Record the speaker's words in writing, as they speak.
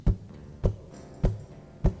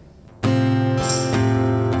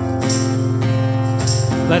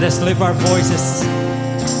Let us lift our voices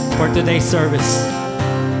for today's service.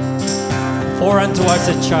 For unto us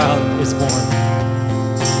a child is born.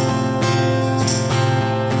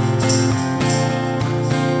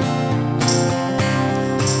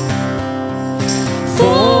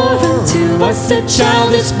 For unto us a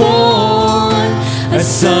child is born, a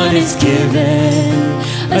son is given,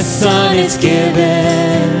 a son is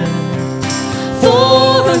given.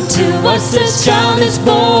 For unto us a child is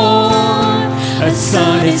born, a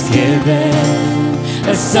son is given,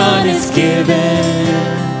 a son is given.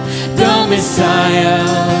 The Messiah,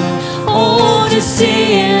 oh, to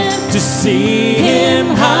see him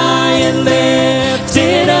high and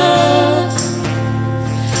lifted up,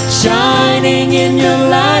 shining in your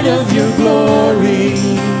light of your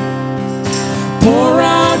glory. Pour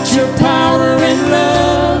out your power and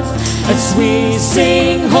love as we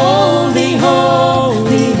sing, holy,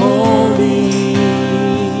 holy, holy.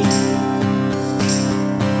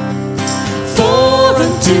 For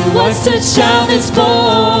unto us a child is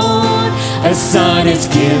born, a son is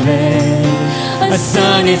given, a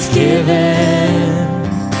son is given.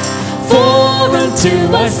 For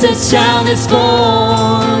unto us a child is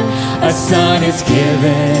born, a son is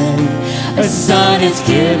given, a son is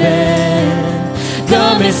given.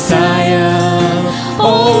 The Messiah,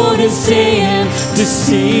 oh, to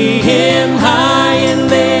see him high and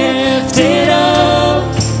lifted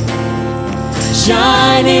up,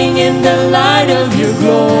 shining in the light of your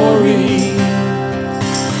glory.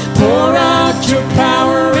 Pour out your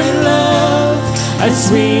power and love as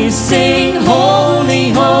we sing,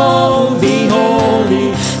 holy, holy,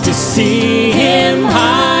 holy. To see him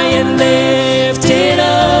high and lifted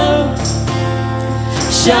up,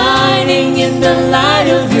 shining in the light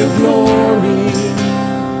of your glory.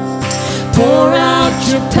 Pour out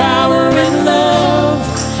your power and love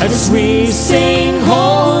as we sing,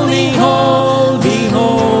 holy, holy,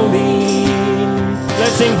 holy.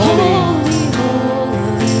 Let's sing holy,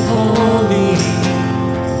 holy, holy,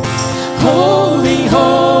 holy,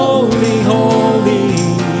 holy, holy, holy,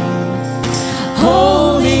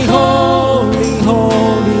 holy,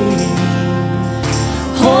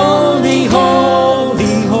 holy,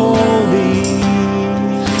 holy, holy.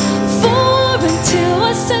 For unto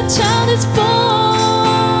us a child is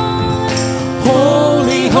born,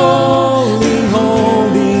 holy, holy,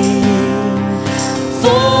 holy.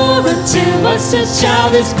 For unto us a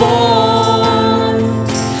child is born,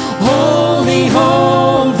 holy,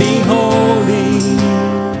 holy, holy.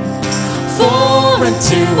 For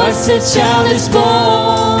unto us a child is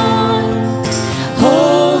born,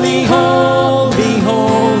 holy, holy,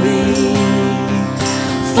 holy.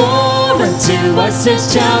 For unto us a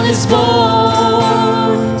child is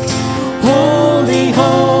born, holy,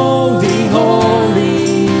 holy,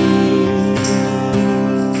 holy.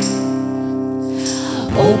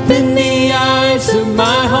 Open the eyes of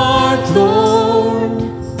my heart, Lord.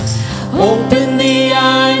 Open the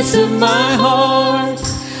eyes of my heart.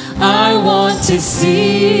 I want to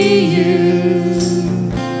see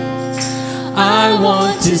you. I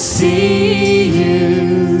want to see you.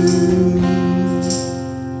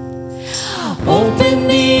 Open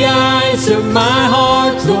the eyes of my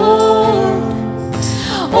heart, Lord.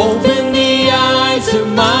 Open the eyes of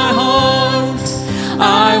my heart.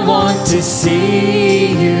 I want to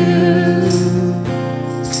see you.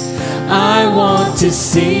 I want to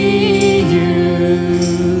see you.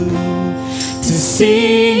 To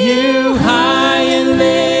see you high and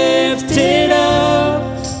lifted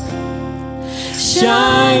up,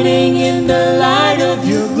 shining in the light of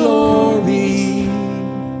your glory.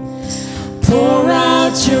 Pour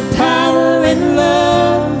out your power and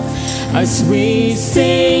love as we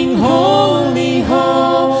sing, holy,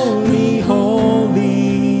 holy,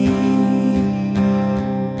 holy.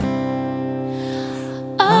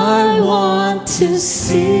 I want to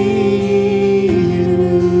see you.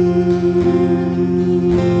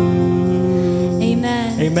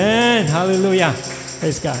 Amen. Amen. Hallelujah.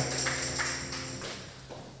 Praise God.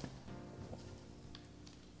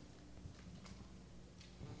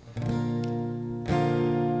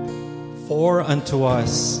 For unto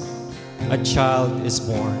us a child is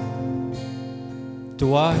born,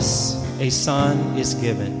 to us a son is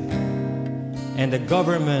given, and the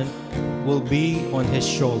government will be on his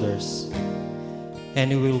shoulders,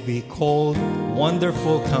 and he will be called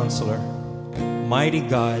Wonderful Counselor, Mighty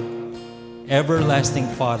God, Everlasting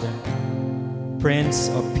Father, Prince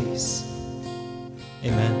of Peace.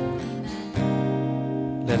 Amen.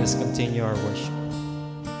 Let us continue our worship.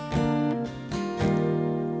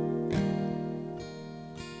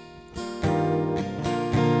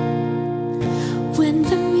 When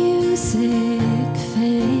the music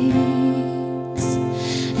fades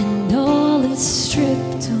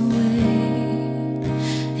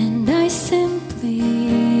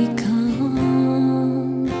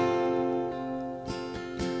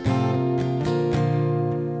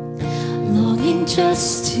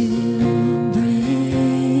just to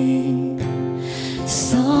bring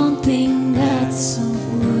something that's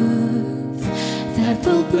of worth that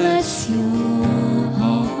will bless your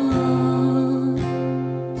heart.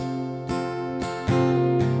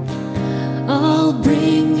 I'll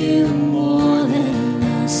bring you more than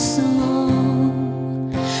a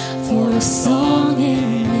song, for a song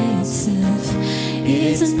in itself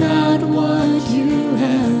is not what you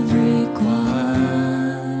have required.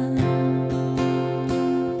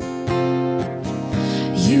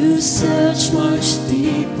 You search much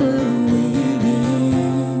deeper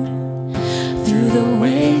within, through the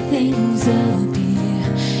way things appear.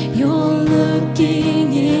 You're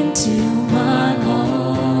looking into my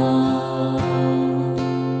heart.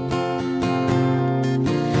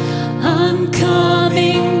 I'm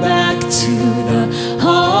coming back to the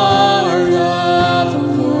heart of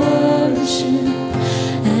worship,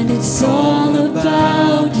 and it's all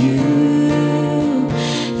about you.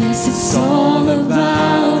 Yes, it's all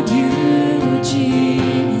about you,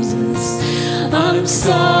 Jesus. I'm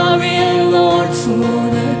sorry, Lord, for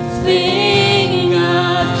the thing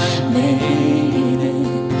I've made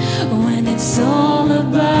it, when it's all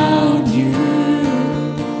about you,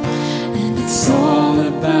 and it's all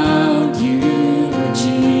about you,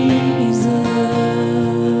 Jesus.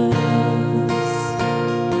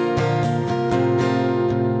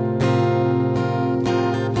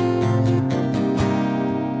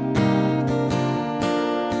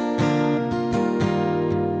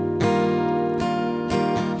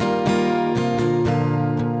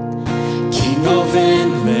 King of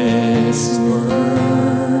endless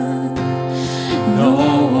worth, no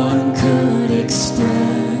one could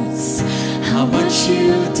express how much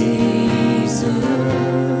you deserve.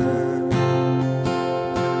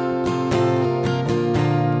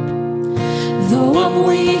 Though I'm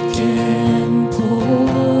weak and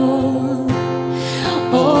poor,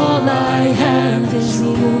 all I have is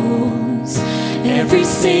yours, every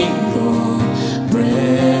single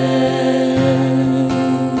breath.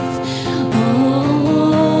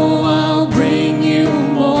 Oh, I'll bring you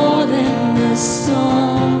more than a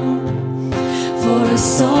song, for a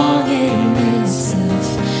song in itself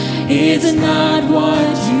is not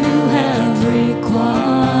what you have required.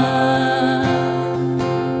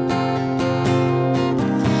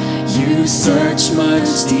 You search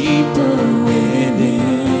much deeper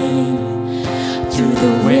within, through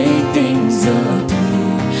the way things appear.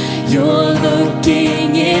 You're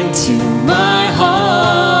looking into my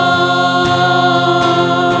heart.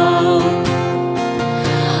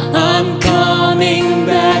 I'm coming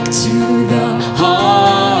back to the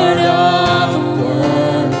heart of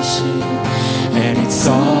worship, and it's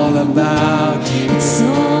all about you. It's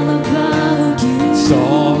all about you. It's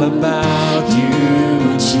all about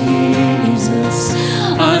you, Jesus.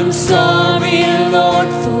 I'm sorry, Lord,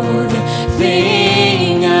 for the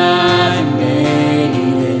thing I made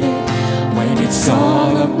it, when it's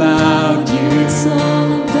all about you. It's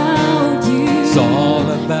all about you. It's all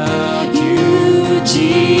about you,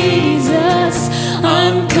 Jesus.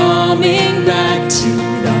 I'm coming back to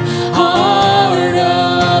the heart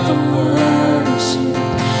of worship,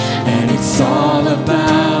 and it's all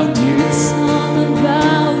about you. It's all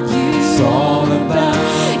about you. It's all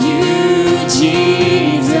about you,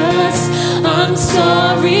 Jesus. I'm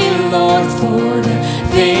sorry, Lord, for the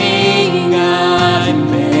thing I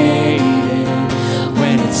made it,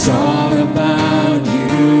 when it's all about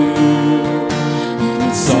you, and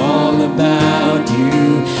it's all about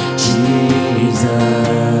you, Jesus.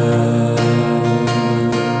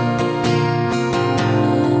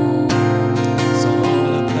 It's all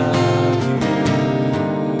about you.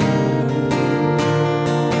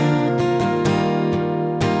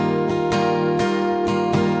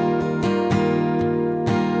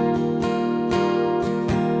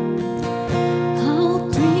 I'll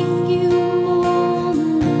bring you more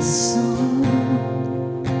than a song,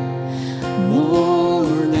 more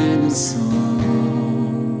than a song.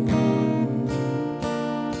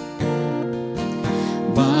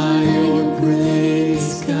 By your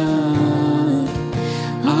grace, God,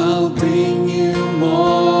 I'll bring you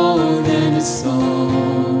more than a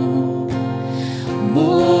song,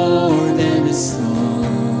 more than a song.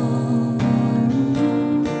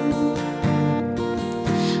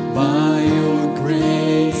 By your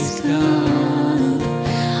grace, God,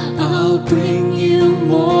 I'll bring you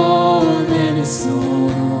more than a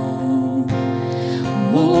song,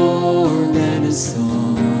 more than a song.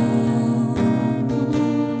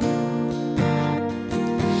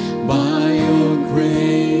 By your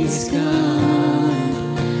grace, God,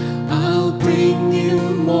 I'll bring you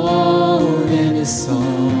more than a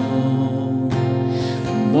song,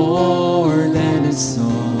 more than a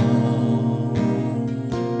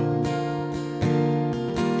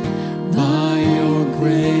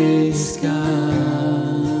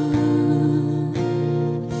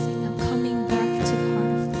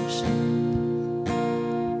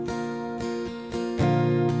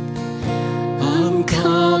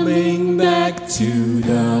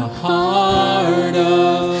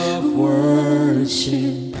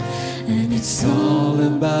It's all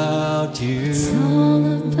about you. It's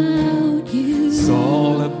all about you. It's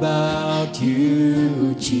all about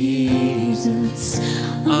you, Jesus.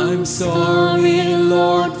 I'm sorry,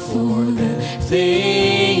 Lord, for the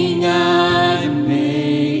thing I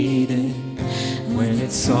made it. When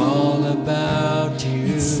it's all about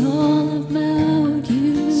you, It's all about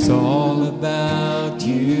you. it's all about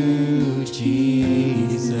you,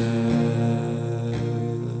 Jesus.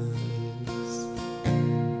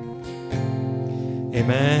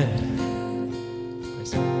 Amen.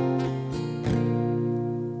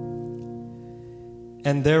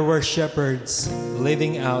 And there were shepherds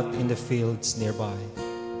living out in the fields nearby,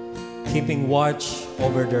 keeping watch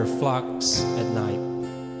over their flocks at night.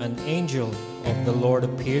 An angel of the Lord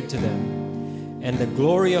appeared to them, and the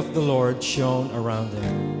glory of the Lord shone around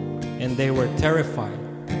them, and they were terrified.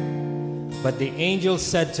 But the angel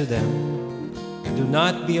said to them, "Do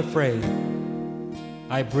not be afraid.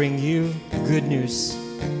 I bring you good news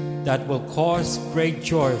that will cause great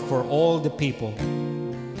joy for all the people.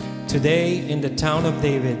 Today in the town of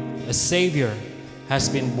David, a Savior has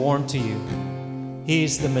been born to you. He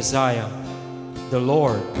is the Messiah, the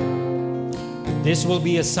Lord. This will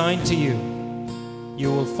be a sign to you.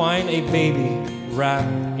 You will find a baby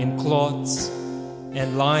wrapped in cloths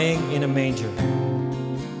and lying in a manger."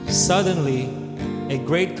 Suddenly, a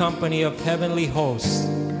great company of heavenly hosts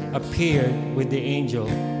appeared with the angel,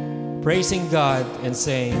 praising God and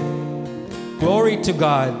saying, "Glory to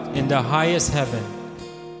God in the highest heaven,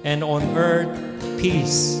 and on earth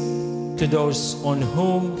peace to those on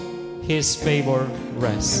whom His favor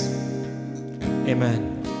rests." Amen.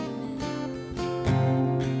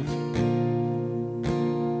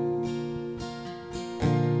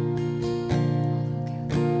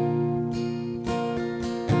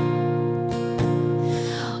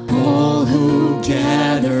 All who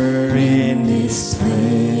gather in this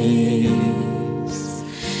place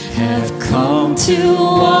have come to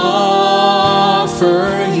offer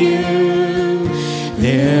you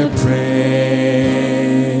their praise.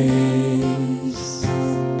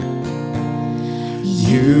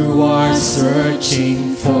 You are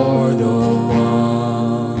searching for the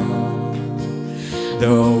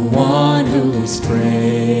one whose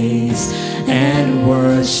praise and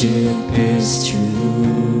worship is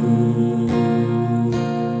true.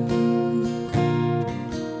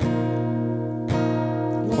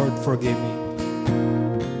 Lord, forgive me.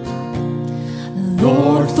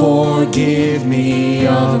 Lord, forgive me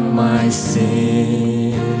of my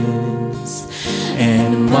sins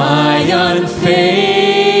and my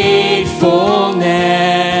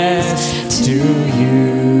unfaithfulness to you.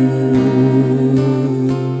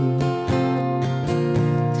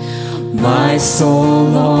 My soul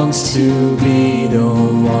longs to be the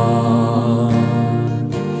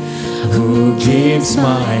one who gives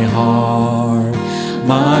my heart,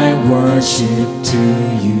 my worship to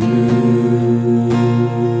you.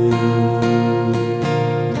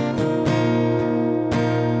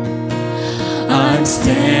 I'm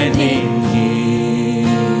standing here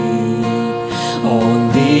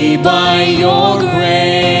only by your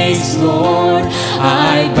grace, Lord. I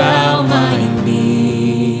bow my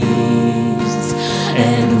knees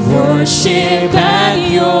and worship at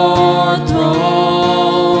your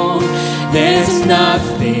throne. There's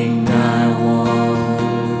nothing I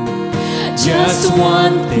want, just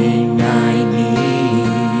one thing I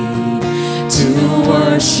need to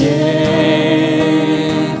worship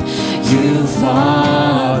you,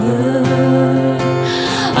 Father.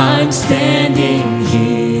 I'm standing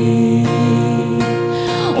here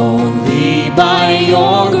only by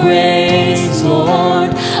your grace,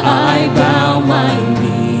 Lord. I bow my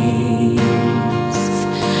knees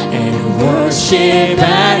and worship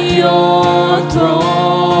at your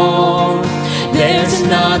throne. There's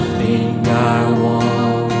nothing I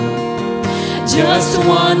want, just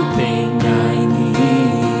one thing I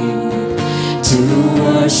need to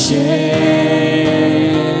worship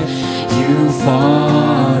you,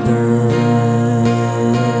 Father.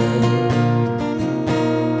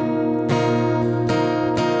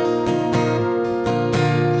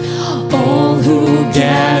 All who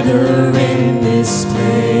gather in this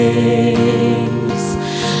place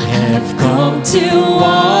have come to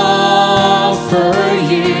offer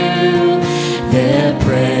you their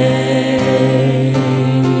praise.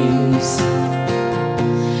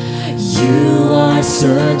 You are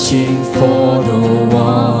searching for the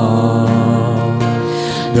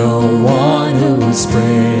one whose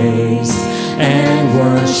praise and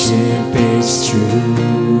worship is true.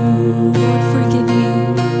 Lord, forgive me.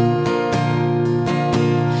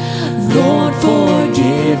 Lord,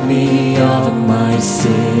 forgive me of my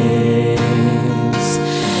sins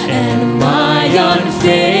and my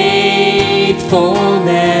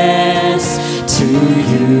unfaithfulness to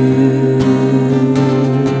you.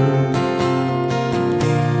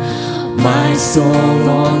 My soul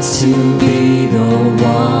longs to be the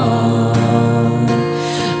one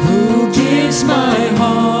who gives my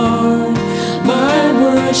heart, my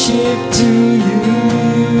worship to you.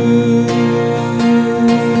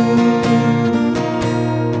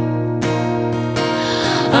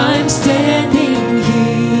 I'm standing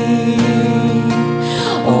here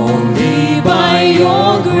only by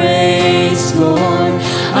your grace, Lord.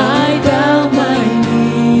 I bow my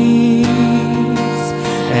knees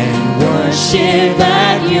and worship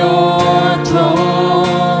at your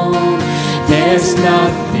throne. There's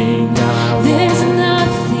nothing I want, There's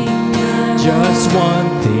nothing I just one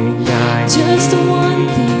thing I want, just need one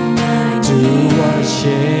thing I to need.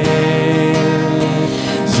 worship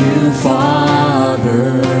you,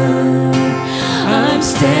 Father. I'm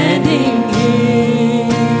standing here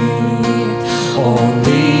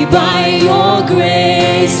only by your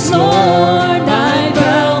grace, Lord. I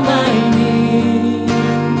bow my knees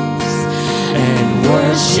and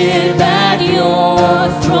worship at your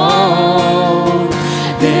throne.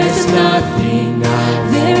 There's nothing I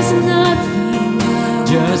want, There's nothing I want,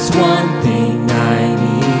 just one thing I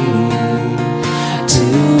need to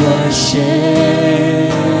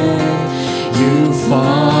worship you,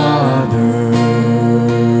 Father.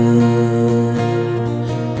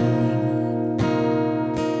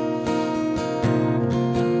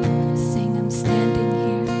 sing, I'm standing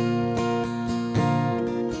here.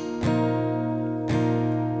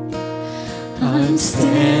 I'm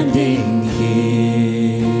standing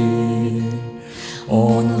here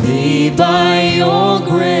only by your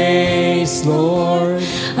grace, Lord.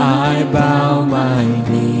 I bow my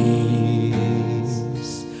knees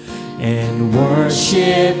and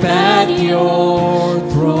worship at your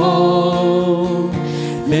throne.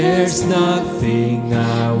 There's nothing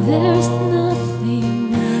I There's want,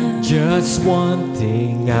 nothing I want, just one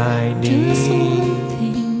thing I just need. one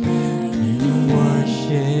thing I need.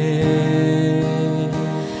 Worship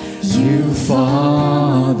you,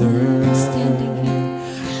 Father. Standing here.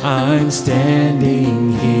 I'm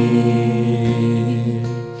standing here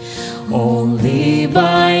only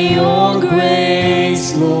by your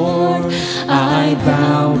grace, Lord. I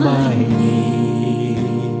bow my knees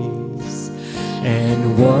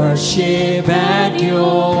and worship at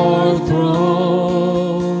your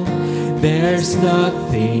throne. There's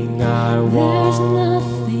nothing I There's want,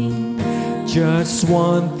 nothing I want, just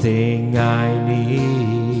one thing I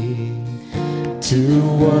need to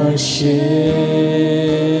worship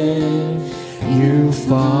you,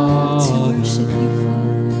 Father. to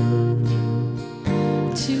worship you,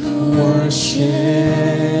 Father. To Worship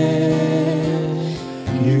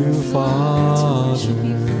you, Father.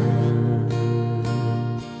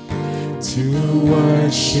 To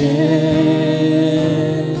worship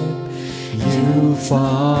you,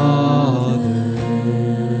 Father.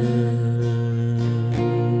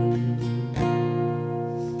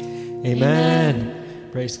 Amen.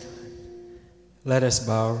 Praise God. Let us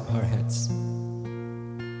bow our heads.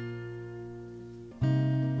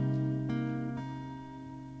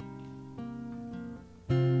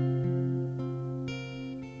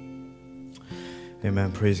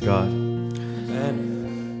 Amen. Praise God. Amen.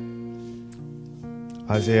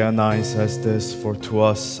 Isaiah 9 says this, "For to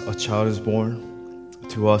us a child is born,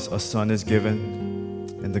 to us a son is given,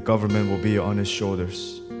 and the government will be on his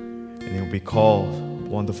shoulders, and he will be called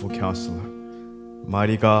Wonderful Counselor,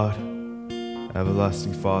 Mighty God,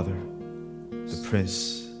 Everlasting Father, the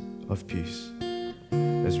Prince of Peace."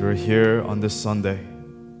 As we're here on this Sunday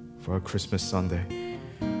for our Christmas Sunday,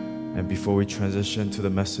 and before we transition to the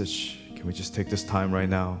message, can we just take this time right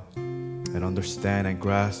now and understand and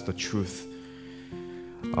grasp the truth?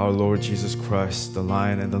 Our Lord Jesus Christ, the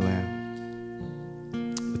Lion and the Lamb,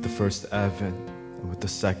 with the first advent and with the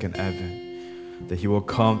second advent, that he will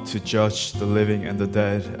come to judge the living and the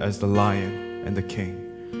dead as the Lion and the King.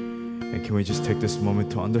 And can we just take this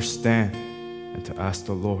moment to understand and to ask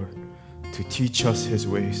the Lord to teach us his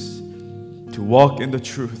ways, to walk in the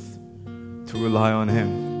truth, to rely on him,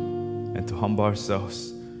 and to humble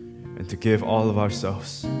ourselves, and to give all of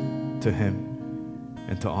ourselves to him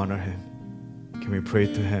and to honor him. Can we pray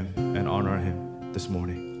to him and honor him this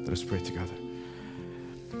morning? Let us pray together.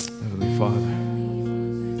 Heavenly Father,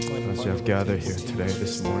 as we have gathered here today,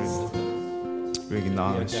 this morning, we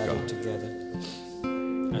acknowledge, God,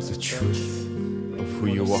 the truth of who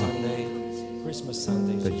you are, Christmas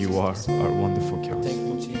Sunday, that you are our wonderful counselor.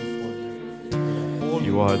 thankful to you for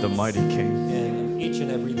You are the mighty King, and each and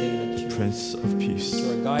every day that you Prince of Peace,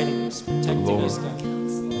 are guiding us, protecting Lord, us, God.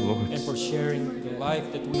 Lord, and for sharing the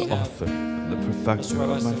life that we the have, author and the as perfecter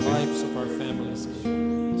well of as my the faith. lives of our families.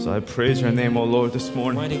 So I praise your name, O Lord, this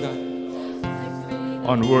morning. Mighty God,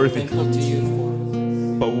 Unworthy, thankful to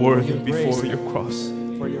you but worthy your grace, before your cross.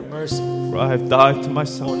 for your mercy For I have died to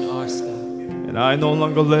myself, on us, God. and I no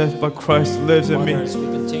longer live, but Christ lives in me. Others, we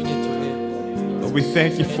continue to live. Lord, we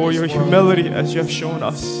thank you for your humility as you have shown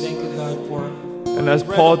us. Thank you, God, for And as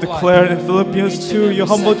Paul declared in Philippians 2, you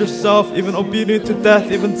humbled yourself, even obedient to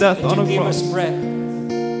death, even death on that a you gave us cross. breath.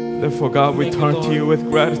 Therefore, God, we Thank you, turn to Lord. you with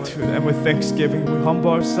gratitude and with thanksgiving. We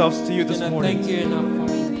humble ourselves to you this And I morning. thank you enough,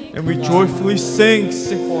 Father, And we joyfully sing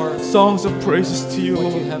for songs of praises to you, what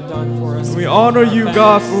you Lord. have done for us. And we honor you,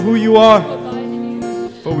 God, for who you are.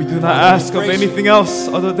 But we do not ask of anything else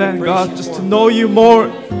other than, God, just to know you more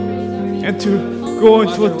and to go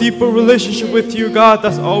into a deeper relationship with you, God.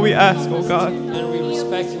 That's all we ask, oh God. And we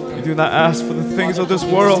respect you, We God. do not ask for the things of this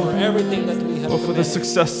For world everything that we have or for the committed.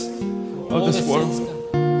 success All of this the world. sins, God.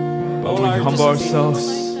 But All we our humble disobedience, ourselves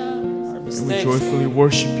our and we mistakes, joyfully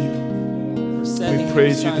worship you. for standing We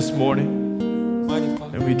praise you beside this morning Mighty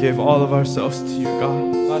Father. and we give all of ourselves to you,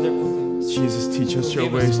 God. Father, forgive us. Jesus, teach us your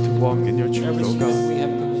ways to walk in your truth, Every oh sin God. that we have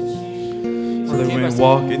committed. So that we Forgive may us.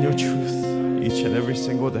 walk in your truth each and every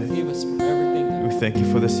single day. Forgive us for everything, God. We thank you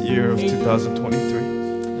for this year of 2023.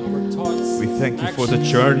 Our thoughts, We thank you for the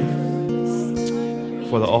actions, journey,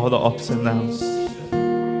 for all the ups and downs.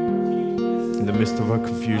 In the midst of our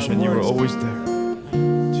confusion, you were always there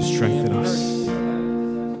to strengthen us.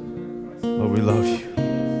 Lord, we love you.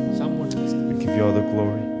 Someone is We give you all the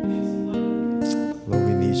glory. Lord,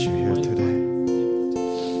 we need you here today.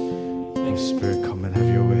 Holy Spirit, come and have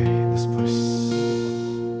your way in this place.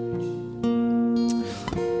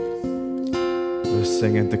 Let's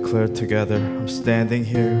sing and declare together, I'm standing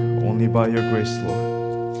here only by your grace,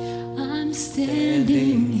 Lord. I'm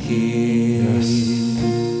standing here Yes.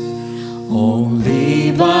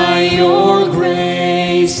 Only by your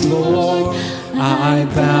grace, Lord, I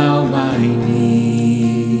bow my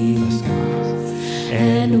knees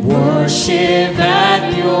and worship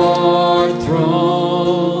at your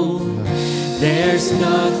throne. There's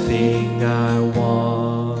nothing I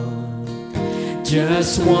want,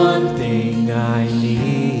 just one thing I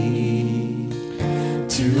need,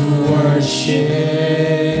 to worship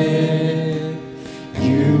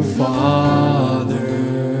you, Father.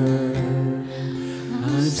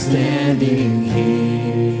 I'm standing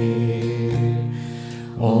here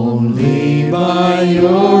only by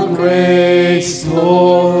your grace,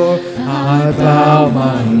 Lord. I bow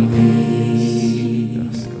my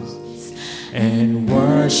knees and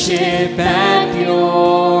worship at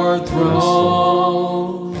your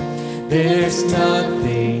throne. There's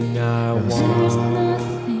nothing I want,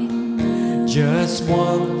 just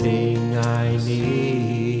one thing I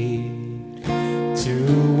need,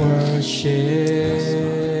 to worship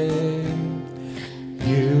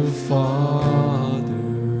you, Father.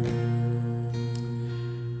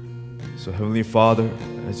 So, Heavenly Father,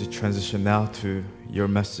 as you transition now to your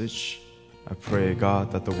message, I pray,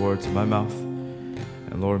 God, that the words of my mouth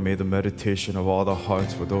and Lord, may the meditation of all the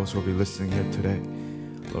hearts for those who will be listening here today,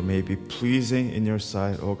 Lord, may it be pleasing in your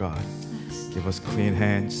sight, oh God. Give us clean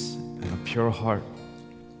hands and a pure heart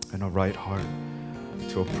and a right heart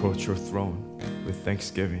to approach your throne with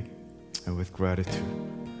thanksgiving and with gratitude.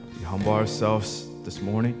 We humble ourselves this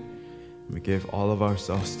morning and we give all of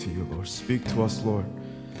ourselves to you, Lord. Speak to us, Lord,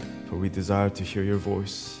 for we desire to hear your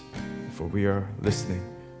voice, for we are listening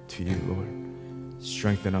to you, Lord.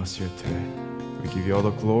 Strengthen us here today. We give you all the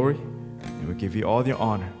glory and we give you all the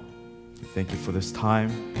honor. We thank you for this time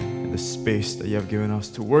and the space that you have given us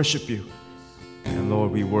to worship you. And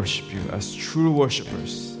Lord, we worship you as true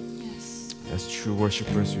worshipers. Yes. As true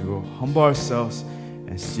worshipers, we will humble ourselves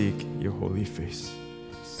and seek your holy face.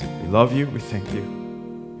 We love you. We thank you.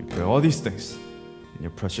 We pray all these things. In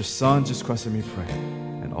your precious Son, Jesus Christ, and we pray.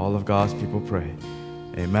 And all of God's people pray.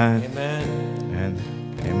 Amen. Amen. And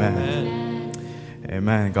amen. Amen.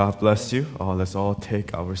 Amen. God bless you. Let's all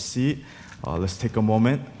take our seat. Let's take a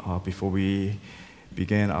moment before we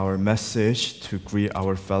begin our message to greet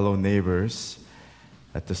our fellow neighbors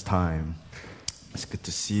at this time. It's good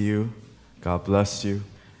to see you. God bless you.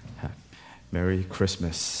 Merry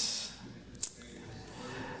Christmas.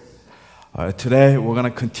 Today, we're going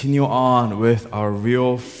to continue on with our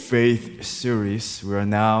Real Faith series. We are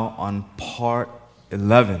now on part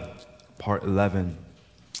 11. Part 11.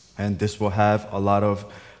 And this will have a lot of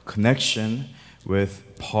connection with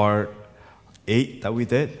part 8 that we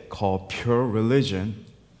did, called Pure Religion.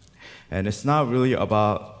 And it's not really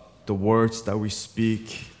about the words that we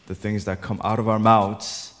speak, the things that come out of our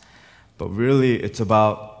mouths, but really it's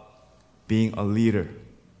about being a leader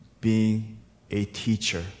being a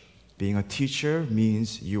teacher. Being a teacher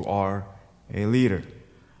means you are a leader.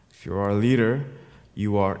 If you are a leader,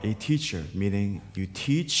 you are a teacher, meaning you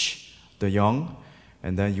teach the young,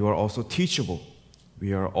 and then you are also teachable.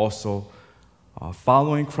 We are also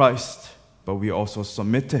following Christ, but we also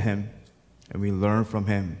submit to Him, and we learn from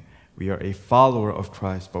Him. We are a follower of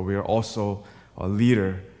Christ, but we are also a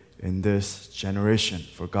leader in this generation.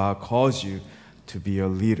 For God calls you to be a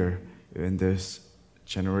leader in this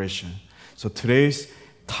generation. So today's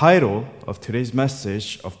title of today's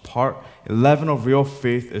message of part 11 of Real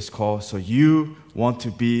Faith is called, So You Want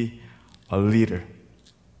to Be a Leader.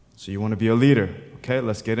 So you want to be a leader. Okay,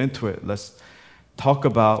 let's get into it. Let's talk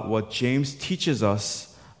about what James teaches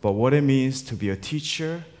us about what it means to be a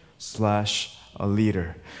teacher / a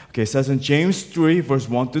leader. Okay, it says in James 3, verse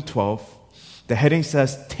 1 to 12, the heading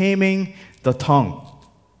says, Taming the Tongue.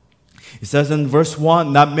 It says in verse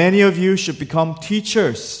 1, Not many of you should become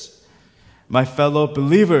teachers, my fellow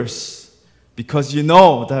believers, because you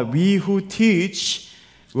know that we who teach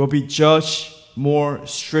will be judged more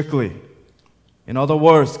strictly. In other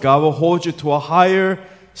words, God will hold you to a higher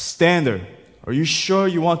standard. Are you sure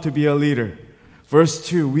you want to be a leader? Verse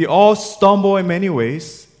 2, we all stumble in many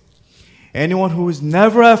ways. Anyone who is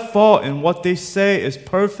never at fault in what they say is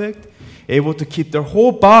perfect, able to keep their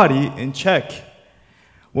whole body in check.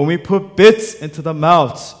 When we put bits into the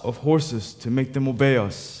mouths of horses to make them obey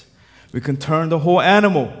us, we can turn the whole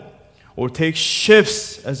animal. Or take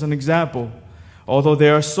ships as an example. Although they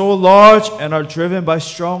are so large and are driven by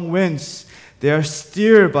strong winds, they are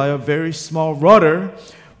steered by a very small rudder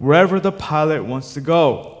wherever the pilot wants to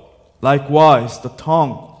go. Likewise, the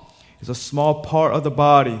tongue is a small part of the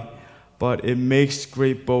body, but it makes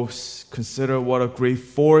great boasts. Consider what a great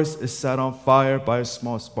forest is set on fire by a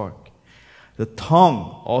small spark. The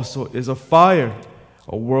tongue also is a fire,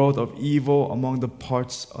 a world of evil among the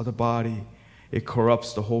parts of the body. It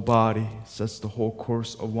corrupts the whole body, sets the whole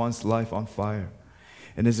course of one's life on fire,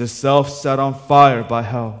 and is itself set on fire by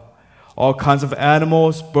hell. All kinds of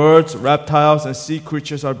animals, birds, reptiles, and sea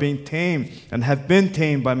creatures are being tamed and have been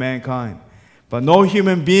tamed by mankind. But no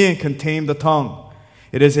human being can tame the tongue.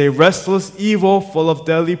 It is a restless evil full of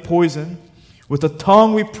deadly poison. With the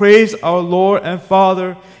tongue we praise our Lord and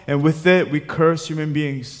Father, and with it we curse human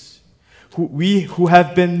beings, who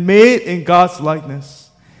have been made in God's likeness.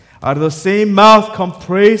 Out of the same mouth come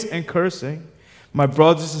praise and cursing. My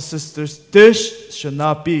brothers and sisters, this should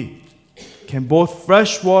not be. Can both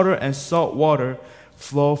fresh water and salt water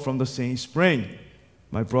flow from the same spring?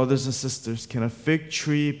 My brothers and sisters, can a fig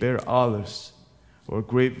tree bear olives, or a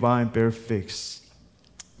grapevine bear figs?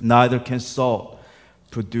 Neither can salt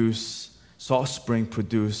spring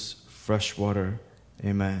produce fresh water.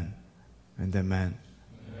 Amen and amen.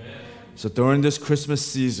 So during this Christmas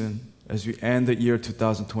season, as we end the year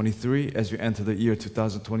 2023, as we enter the year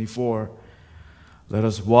 2024, let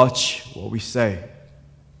us watch what we say.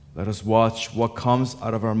 Let us watch what comes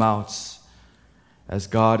out of our mouths, as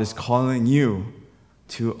God is calling you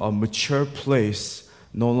to a mature place.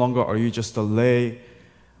 No longer are you just a lay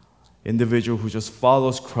individual who just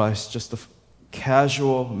follows Christ, just a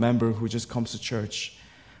casual member who just comes to church.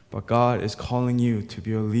 But God is calling you to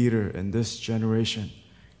be a leader in this generation.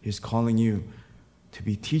 He's calling you to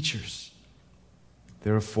be teachers.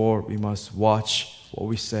 Therefore, we must watch what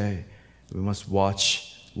we say. We must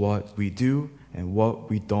watch what we do and what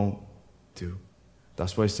we don't do.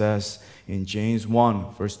 That's what it says in James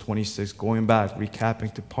 1, verse 26, going back,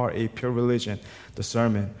 recapping to part 8, pure religion, the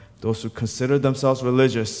sermon. Those who consider themselves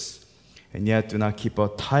religious and yet do not keep a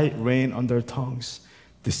tight rein on their tongues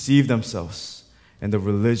deceive themselves, and the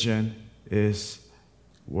religion is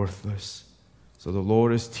worthless. So the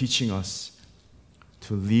Lord is teaching us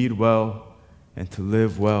to lead well and to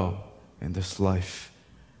live well in this life.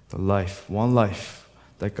 One life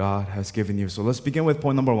that God has given you. So let's begin with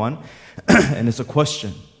point number 1, and it's a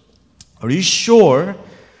question. Are you sure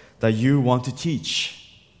that you want to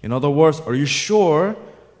teach? In other words, are you sure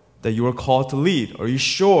that you are called to lead? Are you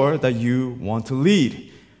sure that you want to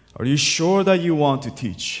lead? Are you sure that you want to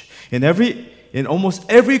teach? In almost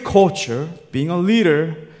every culture, being a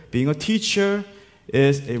leader, being a teacher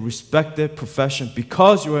is a respected profession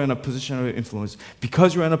because you are in a position of influence,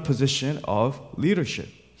 because you are in a position of leadership.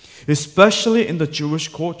 Especially in the Jewish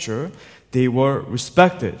culture, they were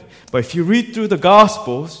respected. But if you read through the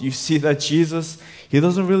Gospels, you see that Jesus, he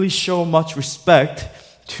doesn't really show much respect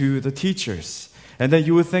to the teachers. And then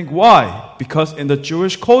you would think, why? Because in the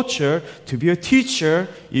Jewish culture, to be a teacher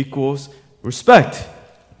equals respect.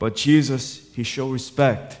 But Jesus, he showed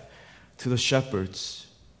respect to the shepherds,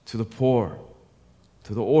 to the poor,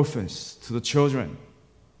 to the orphans, to the children,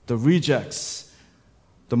 the rejects,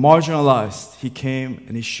 the marginalized, he came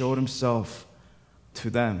and he showed himself to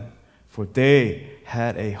them. For they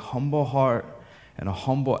had a humble heart and a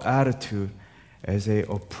humble attitude as they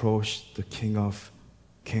approached the King of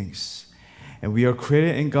Kings. And we are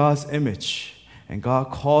created in God's image. And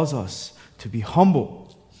God calls us to be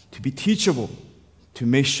humble, to be teachable, to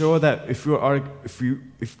make sure that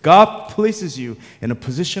if God places you in a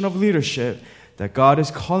position of leadership, that God is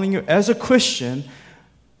calling you as a Christian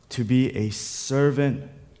to be a servant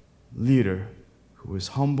leader who is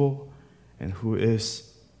humble and who is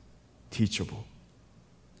teachable.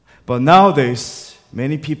 But nowadays,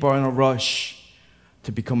 many people are in a rush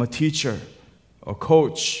to become a teacher, a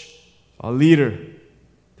coach, a leader.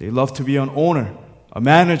 They love to be an owner, a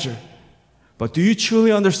manager. But do you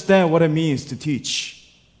truly understand what it means to teach?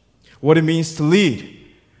 What it means to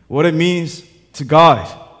lead? What it means to guide?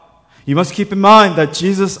 You must keep in mind that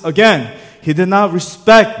Jesus, again, he did not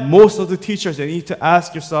respect most of the teachers. And you need to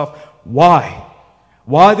ask yourself, why?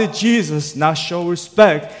 Why did Jesus not show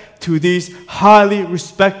respect to these highly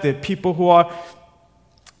respected people who are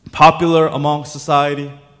popular among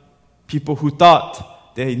society? People who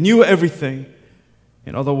thought they knew everything.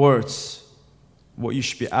 In other words, what you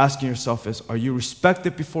should be asking yourself is, are you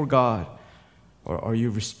respected before God or are you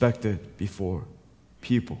respected before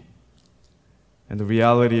people? And the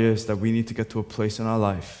reality is that we need to get to a place in our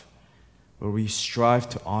life where we strive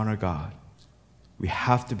to honor God. We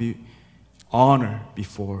have to be honored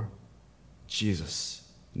before Jesus,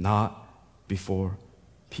 not before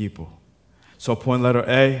people. So point letter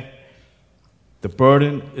A, the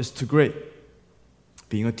burden is too great.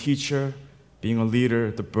 Being a teacher, being a leader,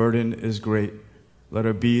 the burden is great.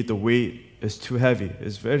 Letter B, the weight is too heavy.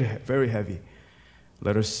 It's very, very heavy.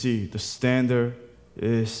 Letter C, the standard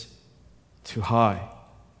is too high.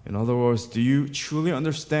 In other words, do you truly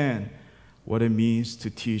understand what it means to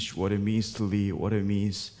teach, what it means to lead, what it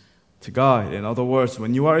means to guide? In other words,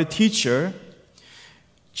 when you are a teacher,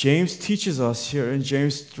 James teaches us here in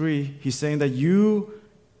James 3, he's saying that you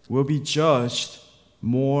will be judged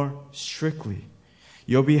more strictly.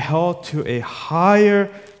 You'll be held to a higher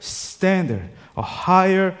standard, a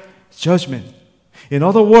higher judgment. In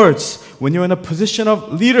other words, when you're in a position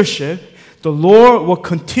of leadership, the Lord will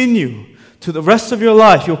continue to the rest of your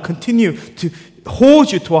life. He'll continue to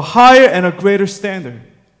hold you to a higher and a greater standard.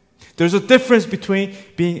 There's a difference between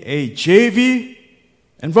being a JV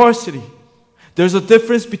and varsity. There's a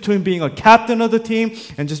difference between being a captain of the team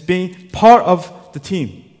and just being part of the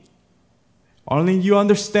team. Only you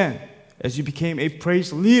understand. As you became a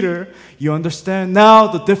praise leader, you understand now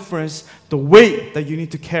the difference, the weight that you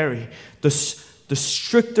need to carry, the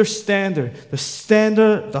stricter standard,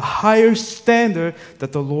 the higher standard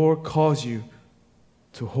that the Lord calls you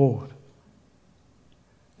to hold.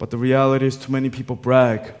 But the reality is too many people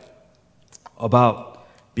brag about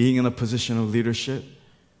being in a position of leadership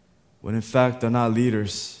when in fact they're not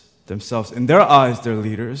leaders themselves. In their eyes, they're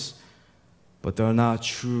leaders, but they're not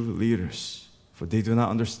true leaders. For they do not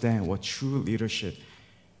understand what true leadership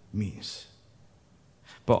means.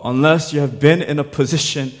 But unless you have been in a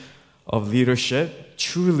position of leadership,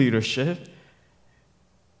 true leadership,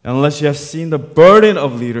 unless you have seen the burden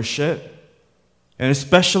of leadership, and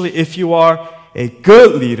especially if you are a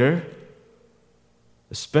good leader,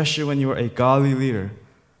 especially when you are a godly leader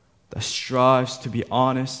that strives to be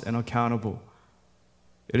honest and accountable,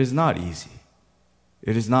 it is not easy.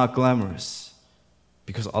 It is not glamorous.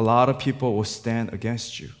 Because a lot of people will stand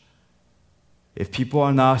against you. If people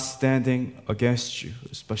are not standing against you,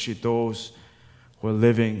 especially those who are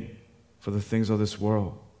living for the things of this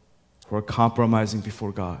world, who are compromising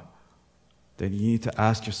before God, then you need to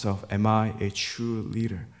ask yourself, am I a true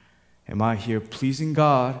leader? Am I here pleasing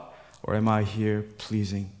God or am I here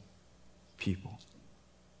pleasing people?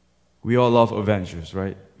 We all love Avengers,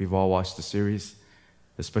 right? We've all watched the series,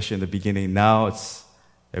 especially in the beginning. Now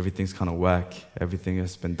everything's kind of whack. Everything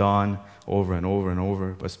has been done over and over and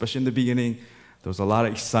over. But especially in the beginning, there was a lot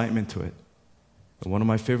of excitement to it. And one of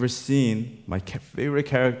my favorite scenes, my favorite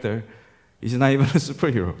character, he's not even a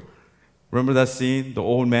superhero. Remember that scene? The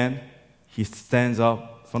old man, he stands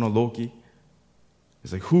up in front of Loki.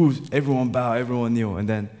 He's like, everyone bow, everyone kneel. And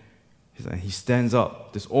then he stands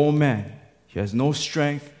up. This old man, he has no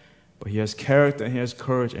strength, but he has character and he has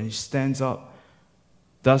courage, and he stands up.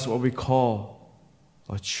 That's what we call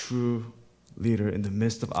a true leader in the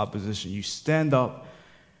midst of opposition. You stand up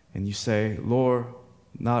and you say, Lord,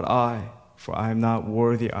 not I, for I am not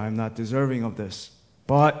worthy, I am not deserving of this.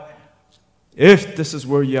 But if this is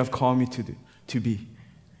where you have called me to be,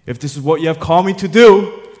 if this is what you have called me to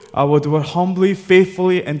do, I will do it humbly,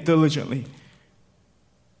 faithfully, and diligently.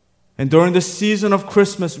 And during the season of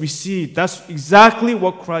Christmas, we see that's exactly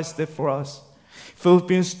what Christ did for us.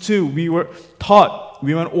 Philippians 2, we were taught,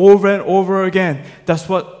 we went over and over again. That's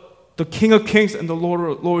what the King of Kings and the Lord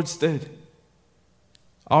of Lords did.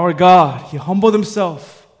 Our God, He humbled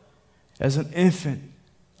Himself as an infant,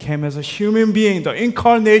 came as a human being, the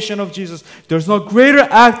incarnation of Jesus. There's no greater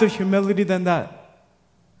act of humility than that.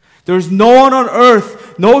 There's no one on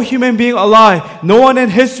earth, no human being alive, no one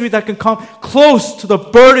in history that can come close to the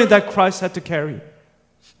burden that Christ had to carry.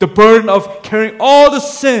 The burden of carrying all the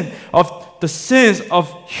sins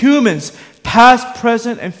of humans, past,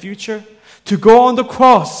 present, and future, to go on the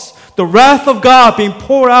cross, the wrath of God being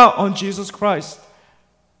poured out on Jesus Christ.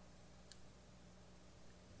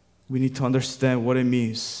 We need to understand what it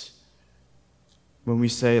means when we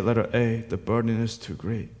say, letter A, the burden is too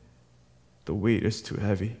great, the weight is too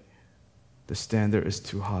heavy, the standard is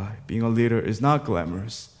too high. Being a leader is not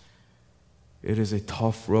glamorous. It is a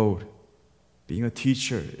tough road. Being a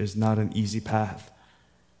teacher is not an easy path,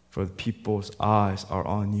 for people's eyes are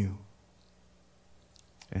on you.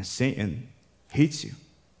 And Satan hates you,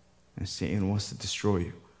 and Satan wants to destroy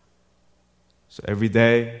you. So every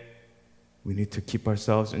day, we need to keep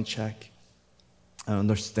ourselves in check and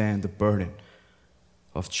understand the burden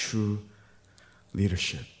of true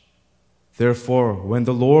leadership. Therefore, when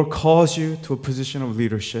the Lord calls you to a position of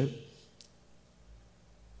leadership,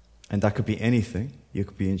 and that could be anything, you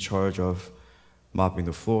could be in charge of mopping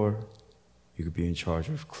the floor, you could be in charge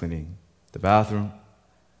of cleaning the bathroom,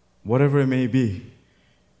 whatever it may be,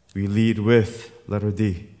 we lead with, letter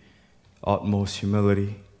D, utmost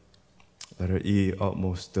humility, letter E,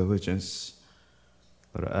 utmost diligence,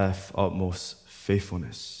 letter F, utmost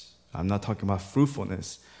faithfulness. I'm not talking about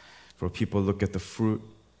fruitfulness, for people look at the fruit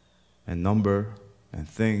and number and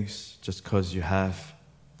things. Just because you have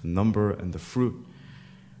the number and the fruit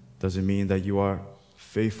doesn't mean that you are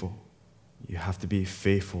faithful. You have to be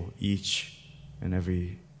faithful each and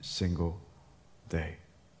every single day.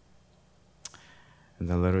 And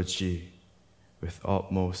then letter G, with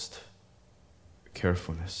utmost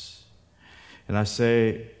carefulness. And I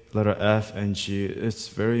say letter F and G, it's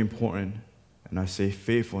very important. And I say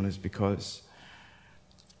faithfulness because,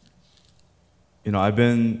 I've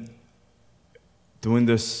been doing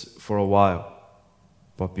this for a while,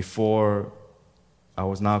 but before I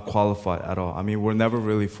was not qualified at all. We're never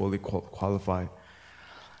really fully qualified.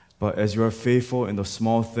 But as you are faithful in the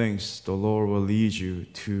small things, the Lord will lead you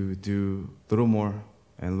to do little more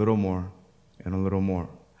and little more and a little more.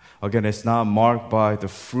 Again, it's not marked by the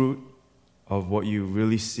fruit of what you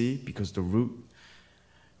really see, because the root,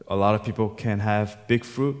 a lot of people can have big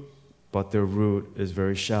fruit, but their root is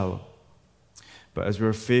very shallow. But as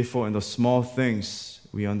we're faithful in the small things,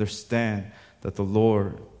 we understand that the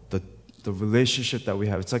Lord, the relationship that we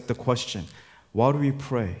have, it's like the question, why do we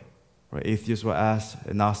pray? Right? Atheists will ask,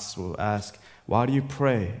 agnostics will ask, why do you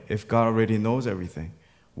pray if God already knows everything?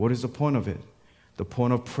 What is the point of it? The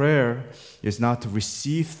point of prayer is not to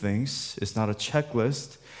receive things, it's not a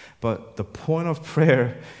checklist, but the point of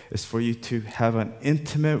prayer is for you to have an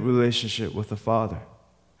intimate relationship with the Father.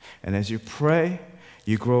 And as you pray,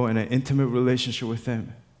 you grow in an intimate relationship with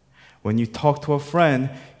Him. When you talk to a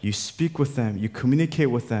friend, you speak with them, you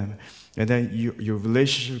communicate with them, and then your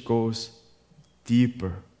relationship goes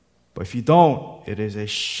deeper. But if you don't, it is a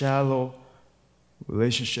shallow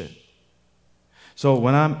relationship. So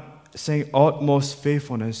when I'm saying utmost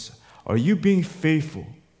faithfulness, are you being faithful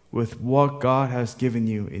with what God has given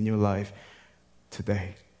you in your life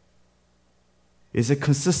today? Is it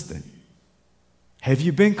consistent? Have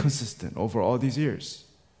you been consistent over all these years?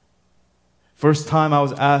 First time I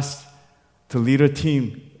was asked to lead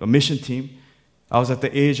a mission team, I was at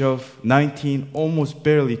the age of 19, almost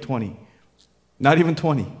barely 20. Not even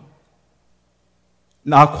 20.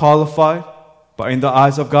 Not qualified, but in the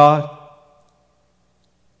eyes of God,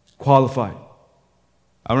 qualified.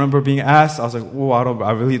 I remember being asked, I was like, whoa,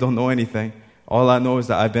 I really don't know anything. All I know is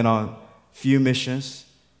that I've been on few missions,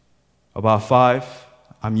 about 5.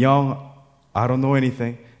 I'm young, I don't know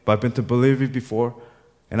anything, but I've been to Bolivia before,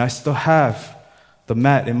 and I still have the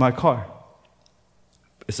mat in my car.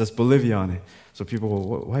 It says Bolivia on it. So people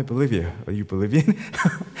go, why Bolivia? Are you Bolivian?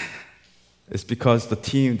 It's because the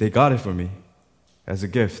team, they got it for me as a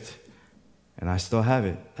gift. And I still have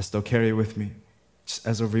it. I still carry it with me. Just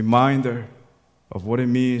as a reminder of what it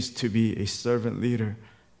means to be a servant leader.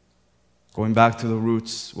 Going back to the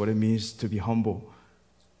roots, what it means to be humble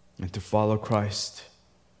and to follow Christ.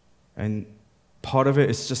 And part of it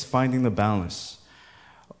is just finding the balance.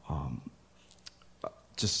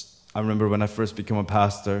 I remember when I first became a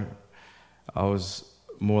pastor, I was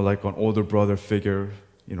more like an older brother figure,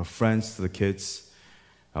 friends to the kids.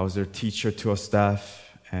 I was their teacher to our staff,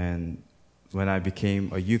 and when I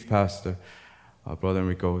became a youth pastor, Brother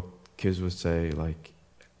Enrico, kids would say like,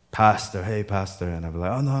 Pastor, hey Pastor, and I'd be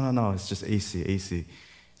like, oh no, it's just AC,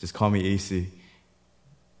 just call me AC.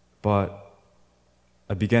 But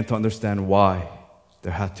I began to understand why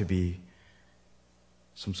there had to be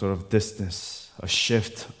some sort of distance, a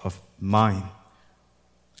shift of mind,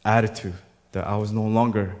 attitude, that I was no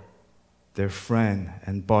longer their friend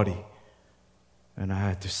and buddy. And I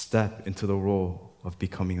had to step into the role of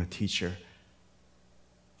becoming a teacher,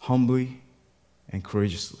 humbly and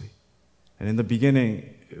courageously. And in the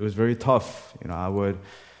beginning, it was very tough. I would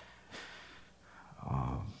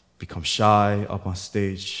become shy up on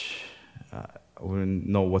stage. I wouldn't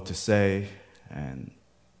know what to say. And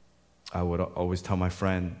I would always tell my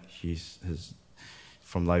friend, he's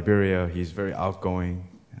from Liberia, he's very outgoing.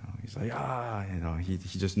 He's like, he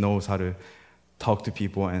just knows how to talk to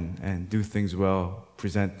people and do things well,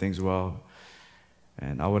 present things well.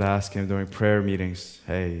 And I would ask him during prayer meetings,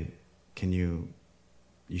 hey, you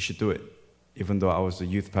should do it. Even though I was the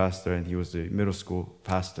youth pastor and he was the middle school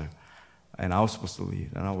pastor. And I was supposed to lead,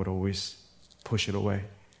 and I would always push it away.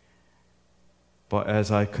 But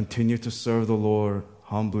as I continued to serve the Lord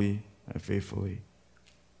humbly and faithfully,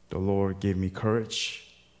 the Lord gave me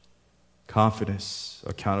courage, confidence,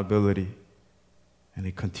 accountability, and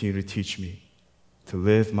He continued to teach me to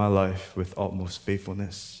live my life with utmost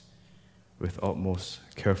faithfulness, with utmost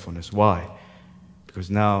carefulness. Why? Because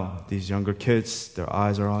now these younger kids, their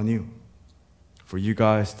eyes are on you. For you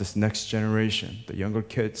guys, this next generation, the younger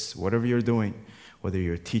kids, whatever you're doing, whether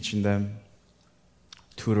you're teaching them,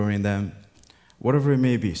 tutoring them, whatever it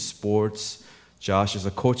may be, sports. Josh is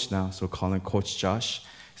a coach now, so call him Coach Josh.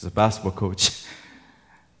 He's a basketball coach.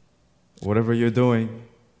 Whatever you're doing,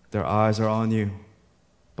 their eyes are on you.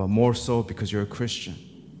 But more so because you're a Christian.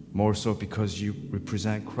 More so because you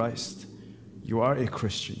represent Christ. You are a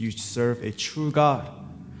Christian. You serve a true God.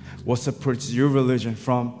 What separates your religion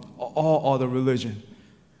from all other religion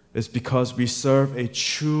is because we serve a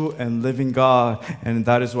true and living God. And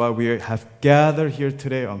that is why we have gathered here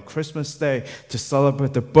today on Christmas Day to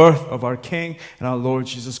celebrate the birth of our King and our Lord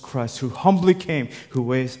Jesus Christ, who humbly came, who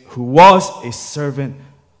was a servant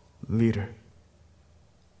leader.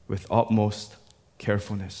 With utmost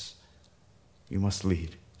carefulness, you must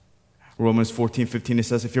lead. Romans 14:15, it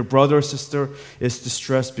says, if your brother or sister is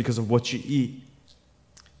distressed because of what you eat,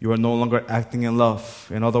 you are no longer acting in love.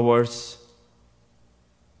 In other words,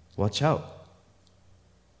 watch out.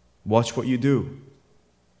 Watch what you do.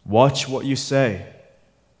 Watch what you say.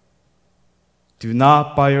 Do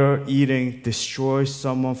not by your eating destroy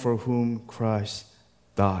someone for whom Christ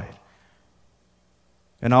died.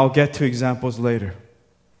 And I'll get to examples later.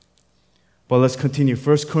 But let's continue.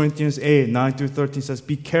 1 Corinthians 8:9-13 says,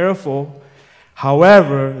 be careful,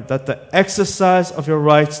 however, that the exercise of your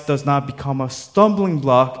rights does not become a stumbling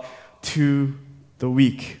block to the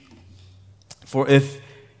weak. For if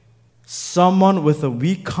someone with a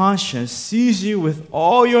weak conscience sees you with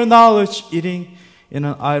all your knowledge eating in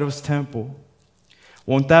an idol's temple,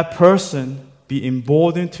 won't that person be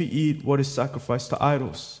emboldened to eat what is sacrificed to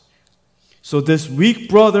idols? So this weak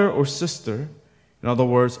brother or sister, in other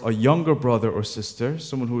words, a younger brother or sister,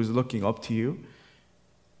 someone who is looking up to you,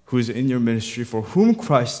 who is in your ministry, for whom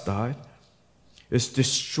Christ died, is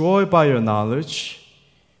destroyed by your knowledge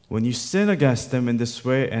when you sin against them in this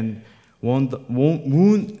way and won't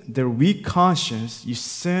wound their weak conscience. You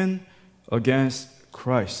sin against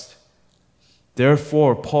Christ.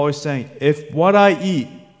 Therefore, Paul is saying, if what I eat,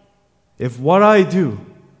 if what I do,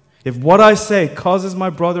 if what I say causes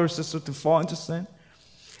my brother or sister to fall into sin,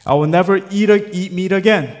 I will never eat meat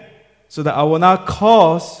again, so that I will not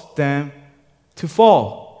cause them to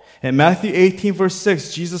fall. In Matthew 18, verse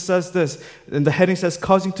 6, Jesus says this, and the heading says,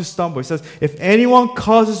 causing to stumble. He says, if anyone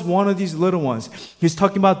causes one of these little ones, he's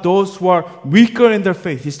talking about those who are weaker in their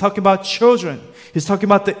faith. He's talking about children. He's talking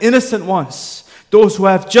about the innocent ones, those who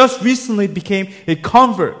have just recently became a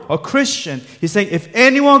convert, a Christian. He's saying, if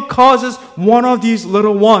anyone causes one of these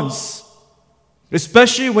little ones,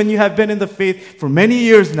 especially when you have been in the faith for many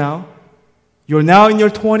years now, you're now in your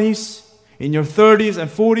 20s, in your 30s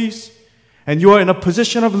and 40s, and you are in a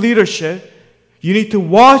position of leadership, you need to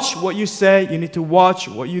watch what you say, you need to watch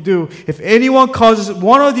what you do. If anyone causes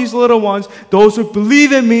one of these little ones, those who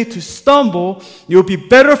believe in me, to stumble, it will be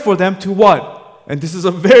better for them to what? And this is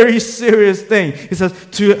a very serious thing. It says,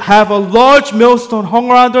 to have a large millstone hung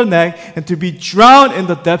around their neck and to be drowned in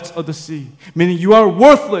the depths of the sea. Meaning you are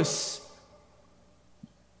worthless.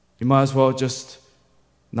 You might as well just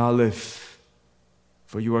not live,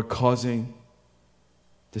 for you are causing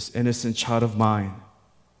this innocent child of mine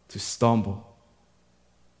to stumble.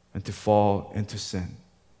 and to fall into sin.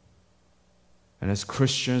 And as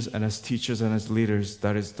Christians and as teachers and as leaders,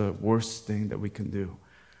 that is the worst thing that we can do,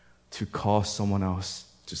 to cause someone else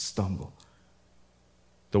to stumble.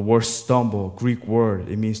 The word stumble, Greek word,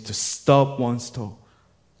 it means to stub one's toe.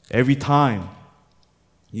 Every time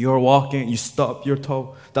you're walking, you stub your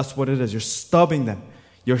toe. That's what it is. You're stubbing them.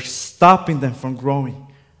 You're stopping them from growing.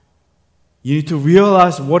 You need to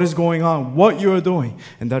realize what is going on, what you are doing.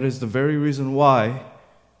 And that is the very reason why,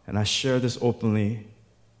 and I share this openly,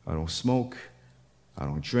 I don't smoke, I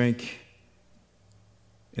don't drink.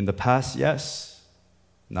 In the past, yes.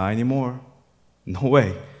 Not anymore. No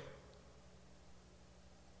way.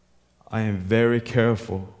 I am very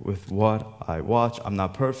careful with what I watch. I'm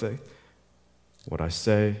not perfect. What I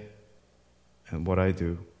say and what I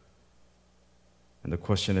do. And the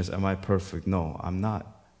question is, am I perfect? No, I'm not.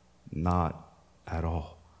 Not at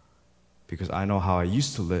all. Because I know how I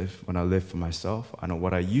used to live when I lived for myself. I know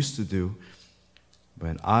what I used to do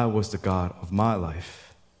when I was the God of my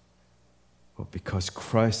life. But because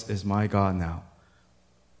Christ is my God now,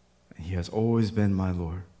 and He has always been my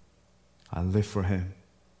Lord, I live for Him.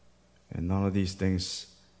 And none of these things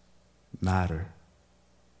matter.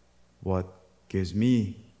 What gives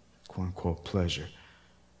me, quote unquote, pleasure,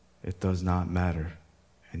 it does not matter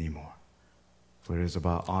anymore. For it is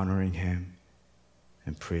about honoring Him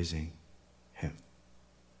and praising Him.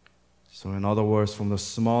 So in other words, from the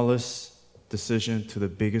smallest decision to the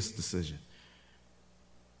biggest decision,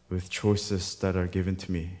 with choices that are given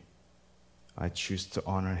to me, I choose to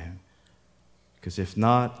honor Him. Because if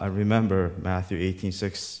not, I remember Matthew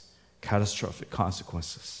 18:6, catastrophic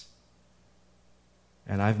consequences.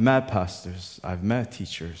 And I've met pastors, I've met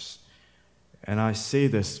teachers, and I say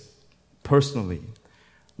this personally,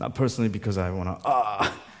 not personally because I want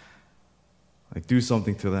to do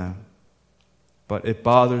something to them, but it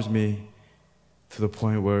bothers me to the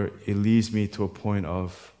point where it leads me to a point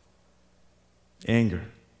of anger.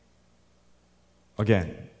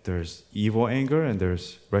 Again, there's evil anger and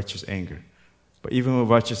there's righteous anger. But even with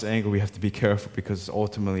righteous anger, we have to be careful because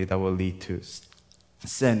ultimately that will lead to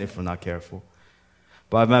sin if we're not careful.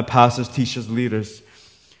 But I've met pastors, teachers, leaders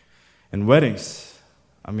in weddings.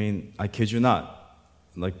 I mean, I kid you not.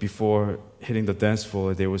 Like before hitting the dance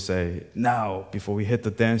floor, they would say, now, before we hit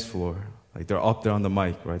the dance floor, like they're up there on the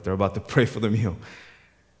mic, right? They're about to pray for the meal.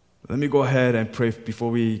 Let me go ahead and pray before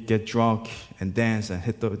we get drunk and dance and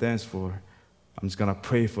hit the dance floor. I'm just going to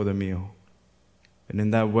pray for the meal. And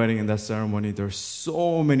in that wedding, in that ceremony, there's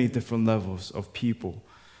so many different levels of people.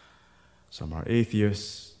 Some are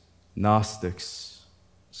atheists, Gnostics,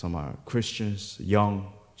 some are Christians,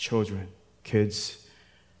 young, children, kids.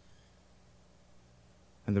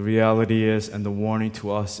 And the reality is, and the warning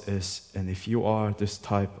to us is, and if you are this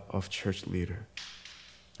type of church leader,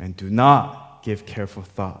 and do not give careful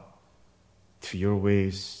thought to your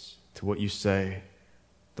ways, to what you say,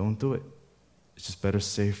 don't do it. It's just better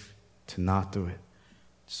safe to not do it.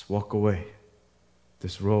 Just walk away.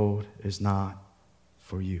 This road is not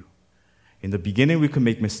for you. In the beginning, we could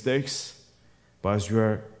make mistakes, but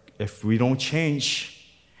if we don't change,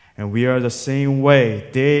 and we are the same way,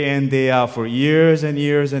 day in, day out, for years and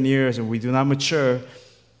years and years, and we do not mature,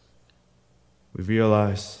 we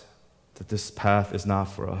realize that this path is not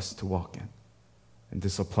for us to walk in. And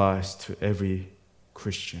this applies to every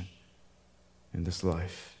Christian in this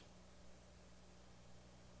life.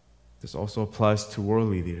 This also applies to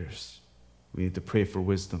worldly leaders. We need to pray for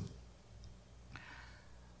wisdom.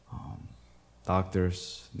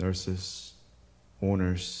 Doctors, nurses,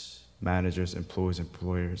 owners, managers, employees,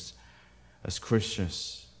 employers. As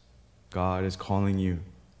Christians, God is calling you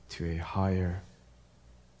to a higher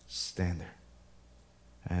standard.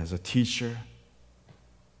 And as a teacher,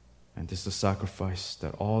 and this is a sacrifice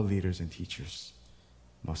that all leaders and teachers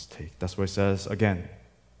must take. That's why it says, again,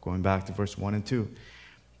 going back to verse 1 and 2,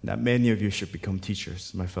 that many of you should become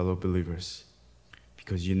teachers, my fellow believers,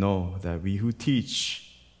 because you know that we who teach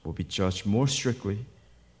will be judged more strictly.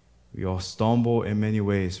 We all stumble in many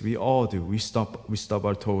ways. We all do. We stub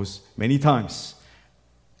our toes many times.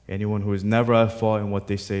 Anyone who is never at fault in what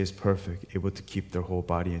they say is perfect, able to keep their whole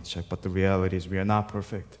body in check. But the reality is we are not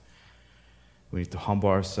perfect. We need to humble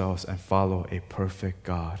ourselves and follow a perfect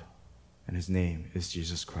God. And His name is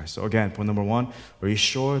Jesus Christ. So again, point number 1, are you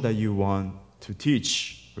sure that you want to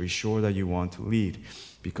teach? Are you sure that you want to lead?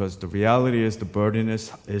 Because the reality is the burden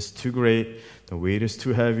is too great, the weight is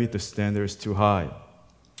too heavy, the standard is too high.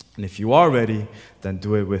 And if you are ready, then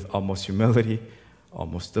do it with utmost humility,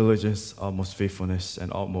 utmost diligence, utmost faithfulness,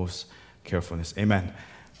 and utmost carefulness. Amen.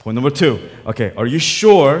 Point number 2. Okay, are you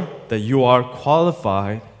sure that you are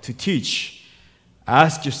qualified to teach?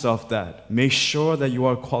 Ask yourself that. Make sure that you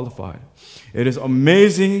are qualified. It is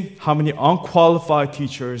amazing how many unqualified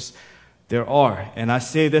teachers there are. And I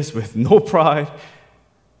say this with no pride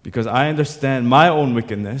because I understand my own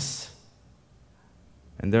wickedness.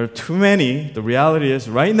 And there are too many. The reality is,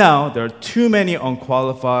 right now, there are too many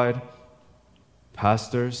unqualified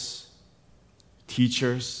pastors,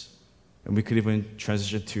 teachers, and we could even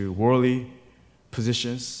transition to worldly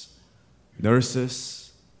positions,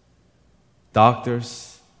 nurses,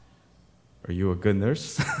 doctors. Are you a good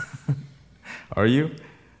nurse? Are you?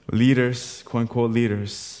 Leaders, quote unquote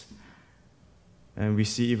leaders. And we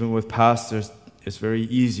see even with pastors, it's very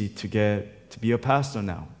easy to be a pastor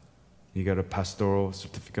now. You get a pastoral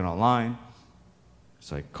certificate online.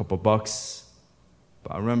 It's like a couple bucks.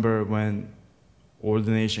 But I remember when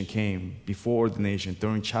ordination came, before ordination,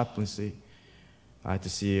 during chaplaincy, I had to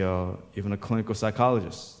see even a clinical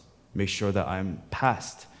psychologist, make sure that I'm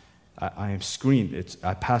passed. I am screened.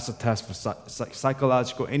 I pass a test for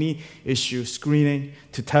psychological, any issue, screening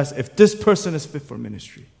to test if this person is fit for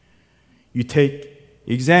ministry. You take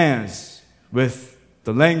exams with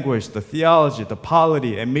the language, the theology, the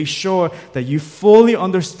polity, and make sure that you fully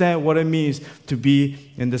understand what it means to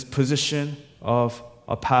be in this position of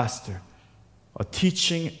a pastor, a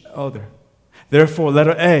teaching elder. Therefore,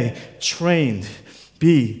 letter A, trained.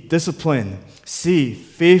 B, disciplined. C,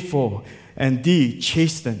 faithful. And D,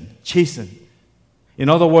 chasten. In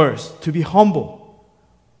other words, to be humble,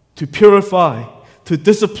 to purify, to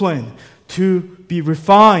discipline, to be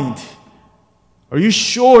refined. Are you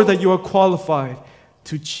sure that you are qualified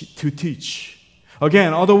to teach? Again,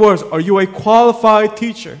 in other words, are you a qualified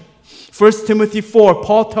teacher? 1 Timothy 4,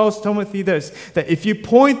 Paul tells Timothy this, that if you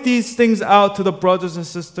point these things out to the brothers and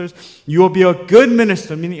sisters, you will be a good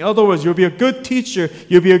minister. Meaning, in other words, you'll be a good teacher.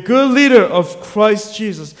 You'll be a good leader of Christ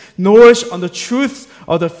Jesus, nourished on the truths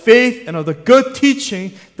of the faith and of the good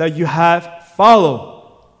teaching that you have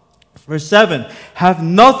followed. Verse 7, have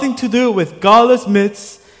nothing to do with godless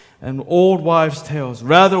myths and old wives' tales.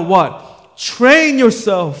 Rather what? Train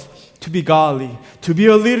yourself to be godly. To be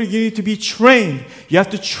a leader, you need to be trained. You have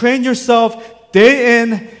to train yourself day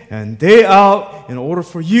in and day out in order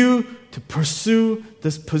for you to pursue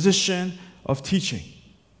this position of teaching.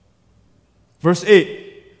 Verse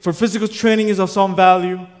 8, for physical training is of some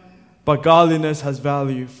value, but godliness has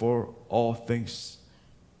value for all things,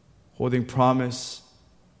 holding promise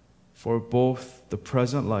for both the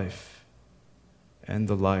present life and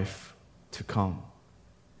the life to come.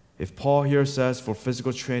 If Paul here says for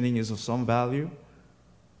physical training is of some value,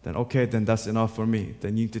 then okay, then that's enough for me.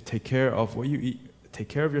 Then you need to take care of what you eat. Take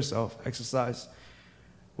care of yourself. Exercise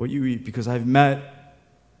what you eat. Because I've met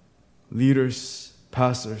leaders,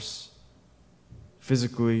 pastors,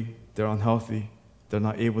 physically, they're unhealthy. They're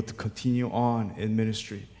not able to continue on in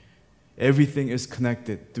ministry. Everything is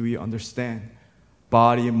connected. Do we understand?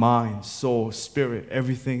 Body, mind, soul, spirit,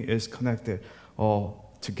 everything is connected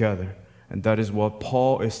all together. And that is what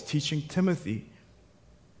Paul is teaching Timothy,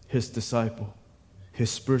 his disciple, his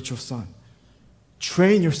spiritual son.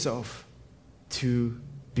 Train yourself to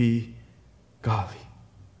be godly.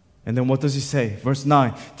 And then what does he say? Verse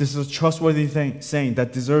 9, this is a trustworthy saying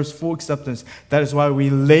that deserves full acceptance. That is why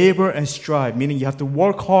we labor and strive, meaning you have to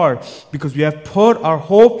work hard because we have put our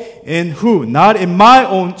hope in who? Not in my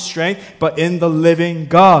own strength, but in the living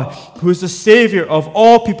God, who is the Savior of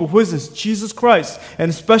all people. Who is this? Jesus Christ,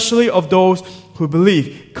 and especially of those who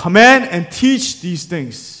believe. Command and teach these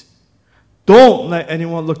things. Don't let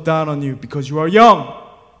anyone look down on you because you are young,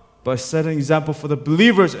 but set an example for the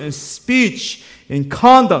believers in speech, in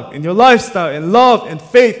conduct, in your lifestyle, in love, in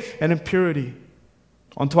faith, and in purity.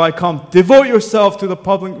 Until I come, devote yourself to the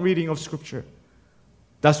public reading of Scripture.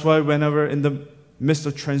 That's why whenever in the midst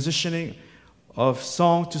of transitioning of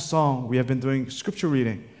song to song, we have been doing Scripture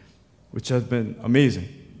reading, which has been amazing.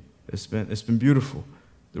 It's been beautiful.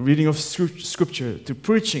 The reading of Scripture, to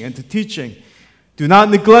preaching and to teaching. Do not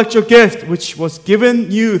neglect your gift, which was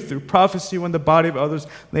given you through prophecy when the body of others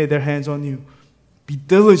laid their hands on you. Be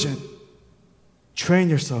diligent. Train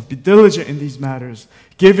yourself. Be diligent in these matters.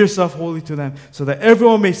 Give yourself wholly to them so that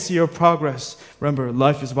everyone may see your progress. Remember,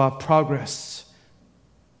 life is about progress.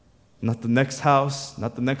 Not the next house,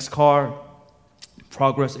 not the next car.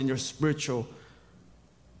 Progress in your spiritual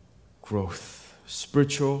growth,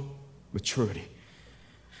 spiritual maturity.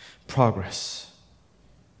 Progress.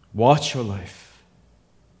 Watch your life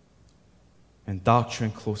and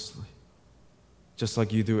doctrine closely. Just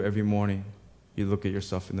like you do every morning, you look at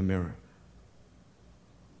yourself in the mirror.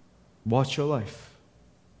 Watch your life.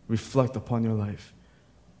 Reflect upon your life.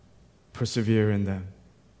 Persevere in them.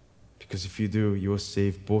 Because if you do, you will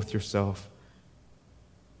save both yourself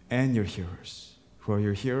and your hearers. Who are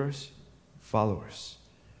your hearers? Followers.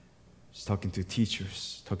 He's talking to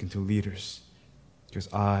teachers, talking to leaders,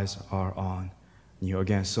 because eyes are on you.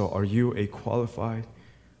 Again, so are you a qualified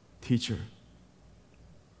teacher?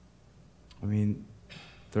 I mean,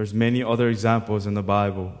 there's many other examples in the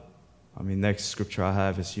Bible. I mean, next scripture I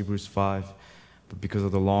have is Hebrews 5, but because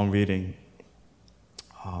of the long reading,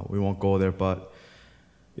 we won't go there, but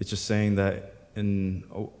it's just saying that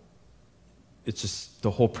it's just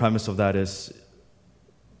the whole premise of that is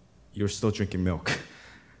you're still drinking milk.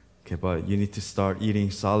 Okay, but you need to start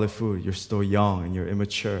eating solid food. You're still young and you're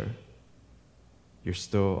immature. You're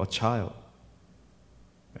still a child.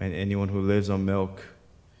 And anyone who lives on milk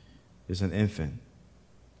is an infant.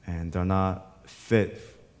 And they're not fit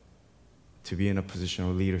to be in a position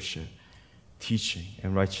of leadership, teaching,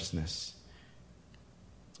 and righteousness.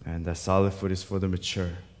 And that solid food is for the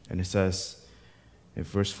mature. And it says in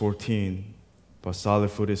verse 14, but solid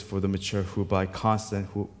food is for the mature who by constant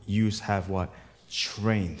use have what?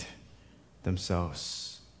 Trained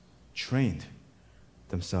themselves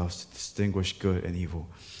to distinguish good and evil.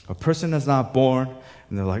 A person that's not born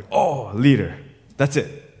and they're like, oh, a leader, that's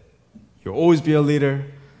it. You'll always be a leader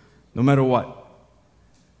no matter what.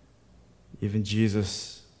 Even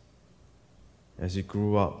Jesus, as he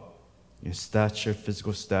grew up in stature,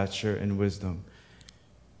 physical stature, and wisdom,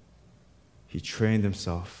 he trained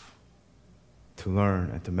himself to learn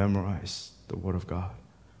and to memorize the Word of God.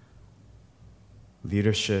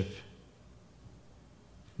 Leadership,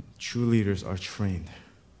 true leaders are trained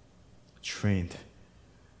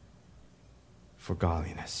for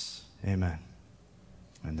godliness. Amen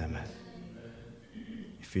and amen.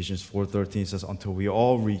 Ephesians 4:13 says, until we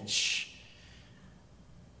all reach.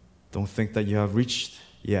 Don't think that you have reached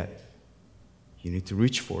yet. You need to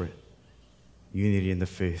reach for it. Unity in the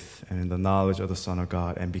faith and in the knowledge of the Son of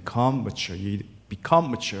God, and become mature. You become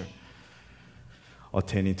mature,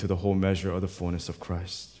 attaining to the whole measure of the fullness of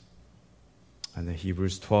Christ. And in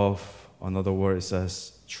Hebrews 12, another word, it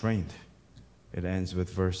says trained. It ends with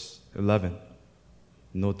verse 11.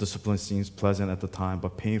 No discipline seems pleasant at the time,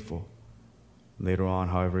 but painful. Later on,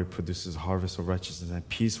 however, it produces a harvest of righteousness and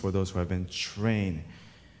peace for those who have been trained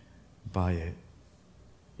by it.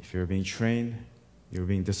 If you're being trained, you're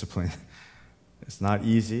being disciplined. It's not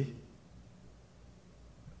easy,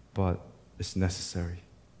 but it's necessary.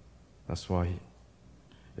 That's why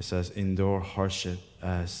it says endure hardship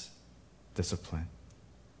as discipline.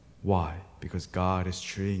 Why? Because God is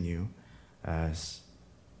treating you as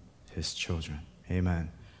his children. Amen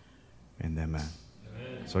and amen.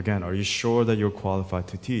 So again, are you sure that you're qualified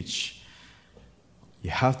to teach? You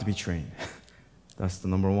have to be trained. That's the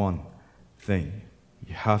number one thing.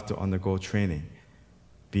 You have to undergo training.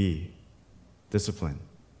 B, discipline.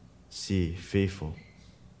 C, faithful.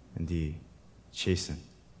 And D, chasten.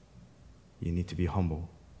 You need to be humble.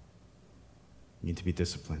 You need to be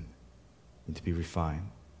disciplined. You need to be refined.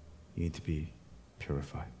 You need to be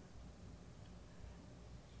purified.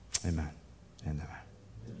 Amen and amen.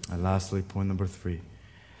 And lastly, point number 3.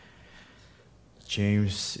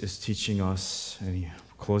 James is teaching us, and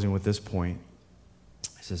closing with this point,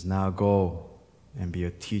 he says, now go and be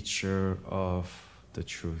a teacher of the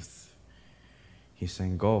truth. He's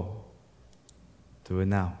saying, go. Do it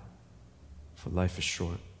now, for life is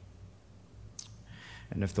short.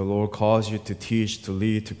 And if the Lord calls you to teach, to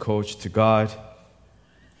lead, to coach, to guide,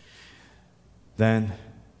 then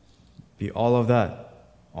be all of that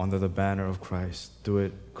under the banner of Christ. Do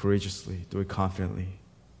it courageously. Do it confidently.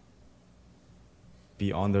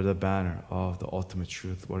 Be under the banner of the ultimate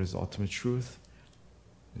truth. What is the ultimate truth?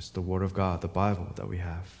 It's the Word of God, the Bible that we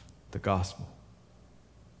have, the gospel.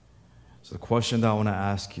 So the question that I want to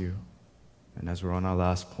ask you, and as we're on our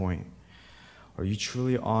last point, are you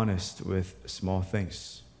truly honest with small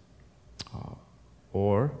things?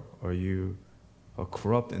 Or are you a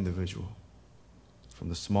corrupt individual, from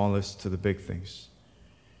the smallest to the big things?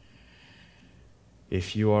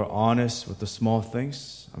 If you are honest with the small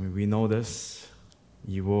things, I mean, we know this,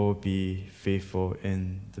 you will be faithful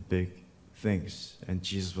in the big things. And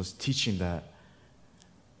Jesus was teaching that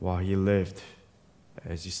while he lived.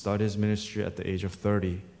 As he started his ministry at the age of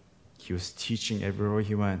 30, he was teaching everywhere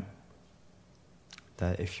he went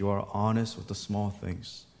that if you are honest with the small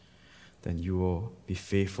things, then you will be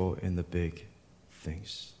faithful in the big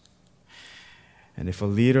things. And if a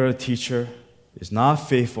leader, a teacher, is not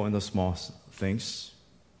faithful in the small things,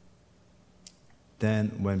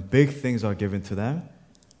 then when big things are given to them,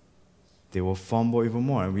 they will fumble even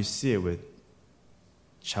more. And we see it with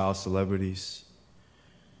child celebrities,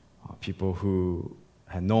 people who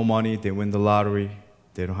had no money, they win the lottery,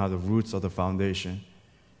 they don't have the roots or the foundation,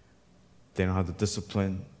 they don't have the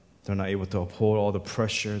discipline, They're not able to uphold all the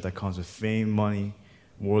pressure that comes with fame, money,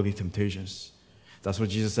 worldly temptations. That's what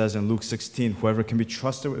Jesus says in Luke 16. Whoever can be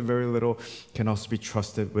trusted with very little can also be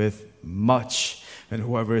trusted with much. And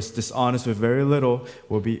whoever is dishonest with very little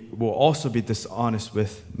will also be dishonest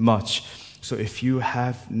with much. So if you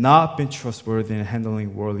have not been trustworthy in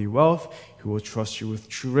handling worldly wealth, He will trust you with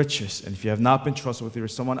true riches. And if you have not been trustworthy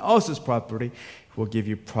with someone else's property, He will give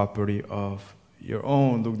you property of your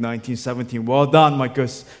own. Luke 19:17. Well done, my good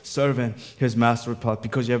servant. His master replied,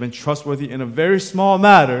 because you have been trustworthy in a very small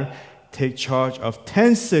matter, take charge of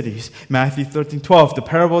 10 cities. Matthew 13:12, the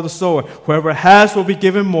parable of the sower. Whoever has will be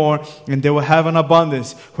given more, and they will have an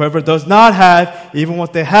abundance. Whoever does not have, even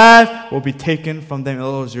what they have will be taken from them. In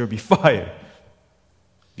other words, you'll be fired.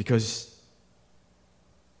 Because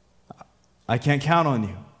I can't count on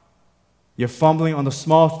you. You're fumbling on the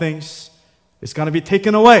small things. It's going to be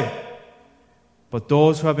taken away. But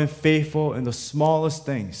those who have been faithful in the smallest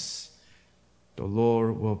things, the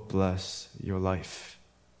Lord will bless your life.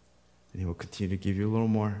 And He will continue to give you a little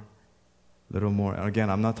more, little more. And again,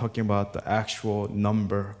 I'm not talking about the actual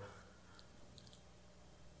number.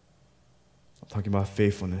 I'm talking about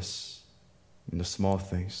faithfulness in the small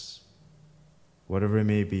things. Whatever it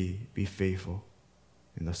may be faithful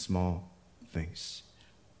in the small things.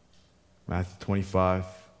 Matthew 25,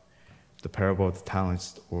 the parable of the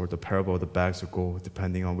talents, or the parable of the bags of gold,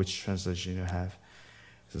 depending on which translation you have.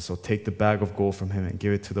 So take the bag of gold from him and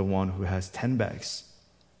give it to the one who has 10 bags.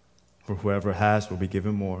 For whoever has will be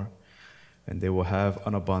given more, and they will have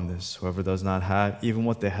an abundance. Whoever does not have, even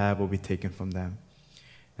what they have will be taken from them.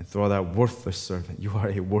 And throw that worthless servant. You are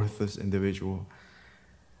a worthless individual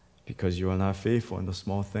because you are not faithful in the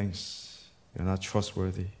small things. You're not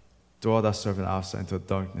trustworthy. Throw that servant outside into the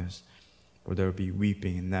darkness, where there will be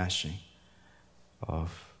weeping and gnashing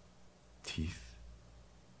of teeth.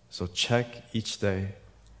 So check each day,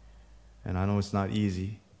 and I know it's not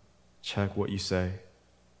easy. Check what you say.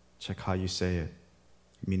 Check how you say it.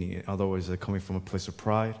 Meaning, in other words, is it coming from a place of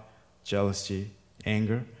pride, jealousy,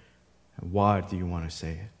 anger? And why do you want to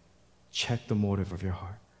say it? Check the motive of your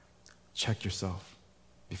heart. Check yourself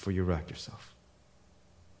before you wreck yourself.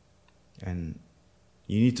 And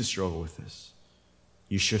you need to struggle with this.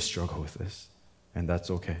 You should struggle with this. And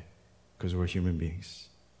that's okay, because we're human beings.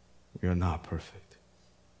 We are not perfect.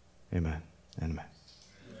 Amen. Amen.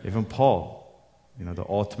 Even Paul, the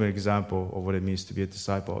ultimate example of what it means to be a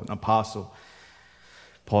disciple, an apostle.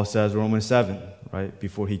 Paul says, Romans 7, right?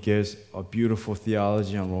 Before he gives a beautiful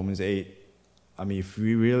theology on Romans 8. I mean, if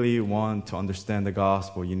we really want to understand the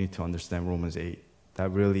gospel, you need to understand Romans 8.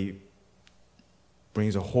 That really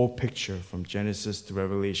brings a whole picture from Genesis to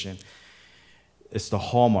Revelation. It's the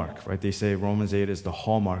hallmark, right? They say Romans 8 is the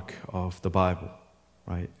hallmark of the Bible,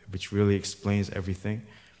 right? Which really explains everything,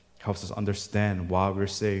 helps us understand why we're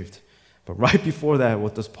saved. But right before that,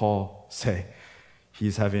 what does Paul say?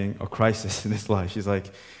 He's having a crisis in his life. He's like,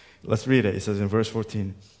 let's read it. It says in verse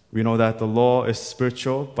 14, we know that the law is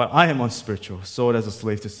spiritual, but I am unspiritual, sold as a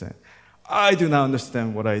slave to sin. I do not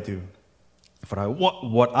understand what I do. For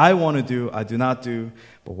what I want to do, I do not do.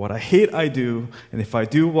 But what I hate, I do. And if I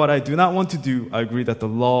do what I do not want to do, I agree that the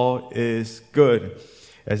law is good.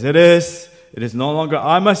 As it is no longer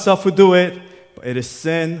I myself who do it, but it is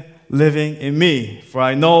sin living in me. For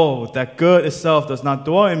I know that good itself does not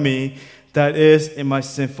dwell in me, that is, in my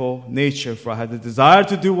sinful nature. For I have the desire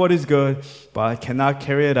to do what is good, but I cannot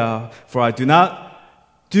carry it out. For I do not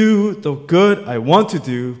do the good I want to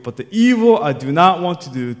do, but the evil I do not want to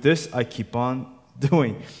do, this I keep on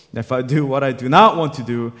doing. And if I do what I do not want to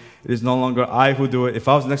do, it is no longer I who do it. If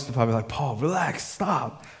I was next to Paul, I'd be like, Paul, relax,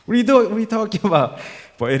 stop. What are you doing? What are you talking about?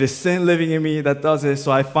 But it is sin living in me that does it.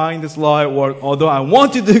 So I find this law at work. Although I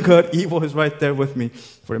want to do good, evil is right there with me.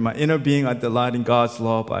 For in my inner being I delight in God's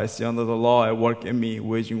law, but I see under the law at work in me,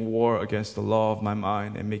 waging war against the law of my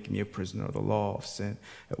mind and making me a prisoner of the law of sin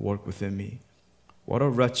at work within me. What a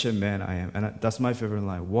wretched man I am. And that's my favorite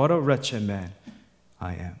line. What a wretched man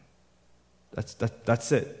I am.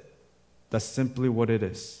 That's it. That's simply what it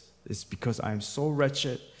is. It's because I am so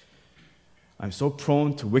wretched. I'm so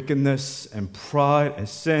prone to wickedness and pride and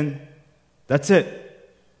sin. That's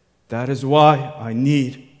it. That is why I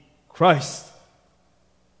need Christ.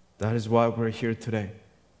 That is why we're here today,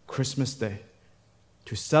 Christmas Day,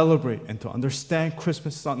 to celebrate and to understand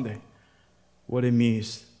Christmas Sunday, what it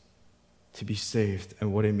means to be saved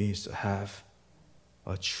and what it means to have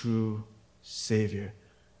a true Savior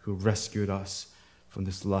who rescued us from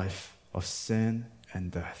this life of sin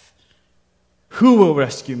and death. Who will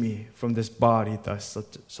rescue me from this body that is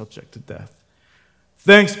subject to death?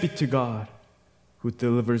 Thanks be to God who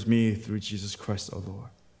delivers me through Jesus Christ our Lord.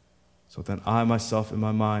 So then I myself in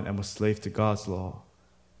my mind am a slave to God's law,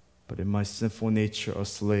 but in my sinful nature a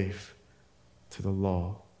slave to the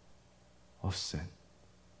law of sin.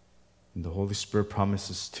 And the Holy Spirit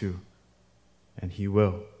promises to, and He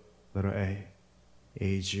will, letter A,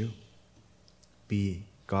 aid you, B,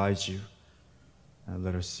 guide you, and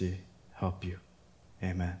letter C, help you.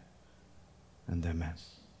 Amen and amen.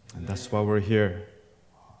 And that's why we're here,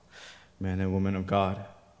 men and women of God,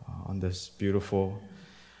 on this beautiful,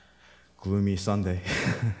 gloomy Sunday,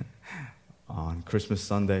 on Christmas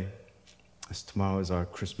Sunday, as tomorrow is our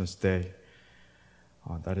Christmas day.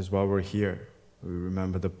 That is why we're here. We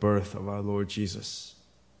remember the birth of our Lord Jesus,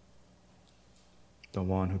 the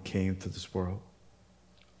one who came to this world,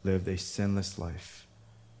 lived a sinless life,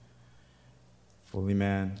 fully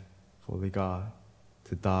man, fully God,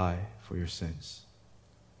 to die for your sins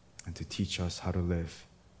and to teach us how to live,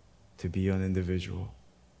 to be an individual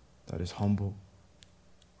that is humble,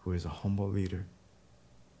 who is a humble leader.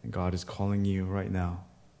 And God is calling you right now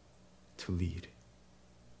to lead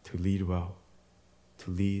well, to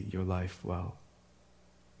lead your life well.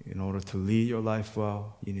 In order to lead your life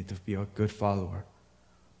well, you need to be a good follower,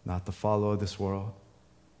 not the follower of this world,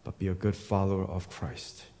 but be a good follower of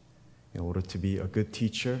Christ. In order to be a good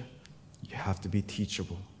teacher, you have to be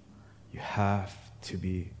teachable. You have to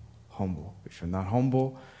be humble. If you're not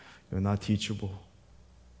humble, you're not teachable.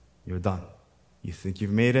 You're done. You think you've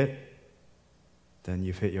made it, then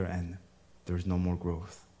you've hit your end. There's no more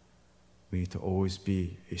growth. We need to always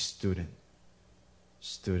be a student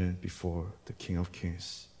before the King of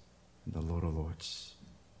Kings and the Lord of Lords.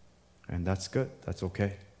 And that's good. That's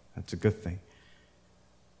okay. That's a good thing.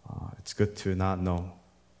 It's good to not know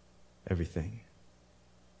everything.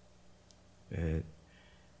 It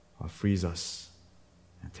frees us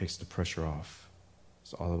and takes the pressure off.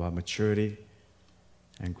 It's all about maturity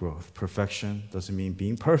and growth. Perfection doesn't mean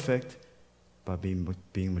being perfect, but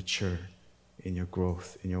being mature in your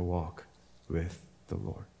growth, in your walk with the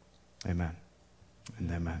Lord. Amen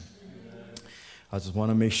and amen. I just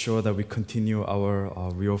want to make sure that we continue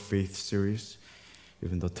our Real Faith series,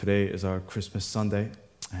 even though today is our Christmas Sunday,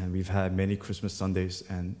 and we've had many Christmas Sundays,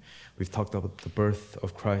 and we've talked about the birth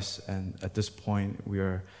of Christ, and at this point, we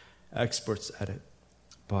are experts at it.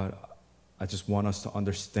 But I just want us to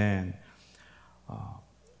understand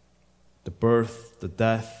the birth, the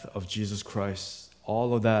death of Jesus Christ,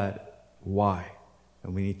 all of that, why?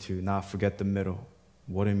 And we need to not forget the middle,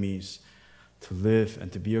 what it means to live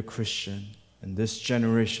and to be a Christian in this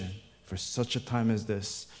generation for such a time as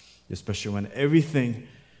this, especially when everyone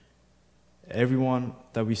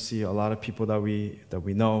that we see, a lot of people that we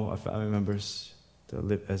know, our family members,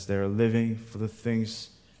 as they're living for the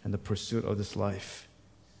things and the pursuit of this life,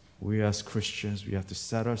 we as Christians, we have to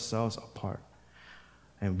set ourselves apart.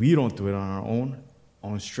 And we don't do it on our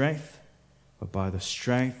own strength, but by the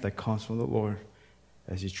strength that comes from the Lord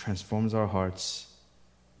as He transforms our hearts.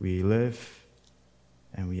 We live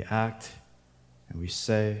and we act and we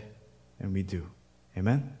say and we do.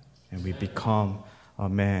 Amen? And we become a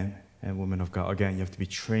man and woman of God. Again, you have to be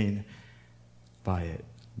trained by it.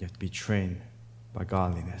 You have to be trained by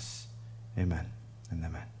godliness. Amen and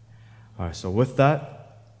amen. All right, so with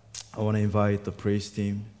that, I want to invite the praise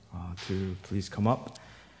team to please come up.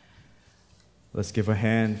 Let's give a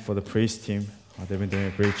hand for the praise team. They've been doing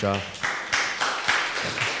a great job.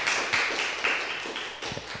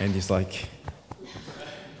 Andy's like,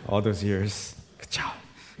 all those years, good job.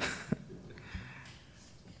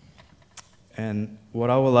 And what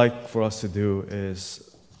I would like for us to do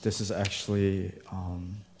is, this is actually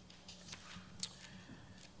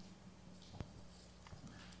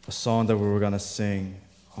a song that we were going to sing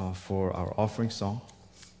for our offering song.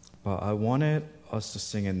 But I wanted us to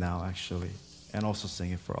sing it now, actually, and also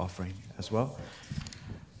sing it for offering as well.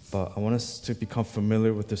 But I want us to become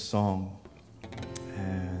familiar with this song,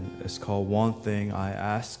 and it's called One Thing I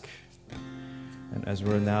Ask. And as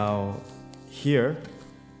we're now here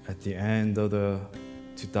at the end of the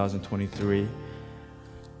 2023, it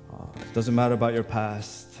doesn't matter about your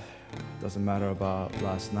past, it doesn't matter about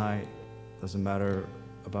last night, it doesn't matter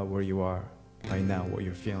about where you are right now, what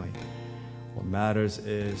you're feeling. What matters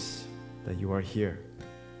is that you are here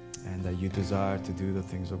and that you desire to do the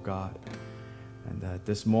things of God. And that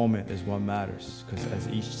this moment is what matters, because as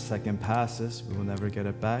each second passes, we will never get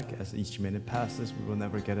it back. As each minute passes, we will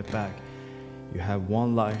never get it back. You have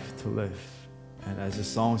one life to live. And as the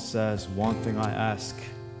song says, one thing I ask,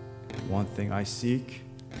 one thing I seek,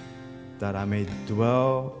 that I may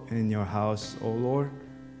dwell in your house, O Lord,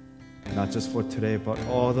 not just for today, but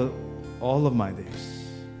all of my days,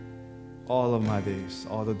 all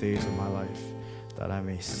the days of my life, that I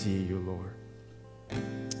may see you, Lord.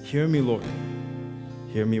 Hear me, Lord.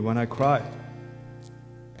 Hear me when I cry.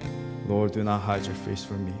 Lord, do not hide your face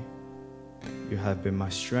from me. You have been my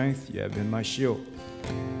strength, you have been my shield.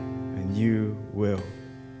 And you will,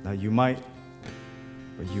 not you might,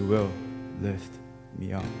 but you will lift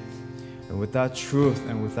me up. And with that truth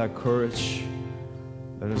and with that courage,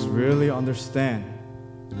 let us really understand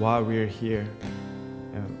why we are here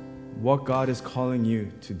and what God is calling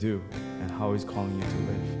you to do and how He's calling you to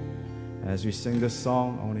live. And as we sing this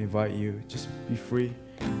song, I want to invite you, just be free.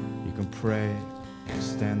 You can pray, you can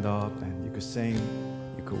stand up, and you can sing,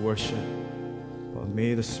 you can worship. But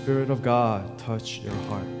may the Spirit of God touch your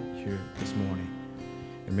heart here this morning.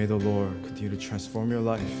 And may the Lord continue to transform your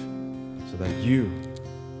life so that you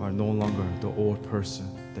are no longer the old person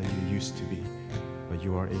that you used to be, but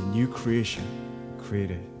you are a new creation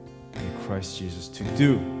created in Christ Jesus to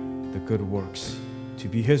do the good works, to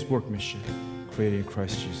be His workmanship created in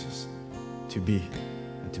Christ Jesus, to be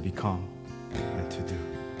and to become and to do.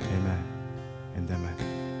 Amen and amen.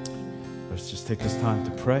 Let's just take this time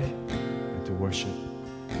to pray and to worship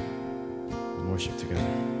and worship together.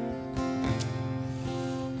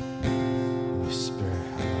 Holy Spirit,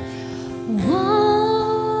 I love you.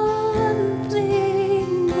 One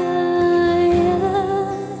thing I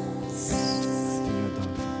ask,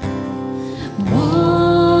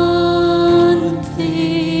 one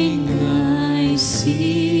thing I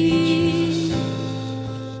see,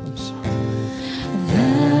 I'm sorry.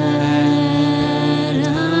 that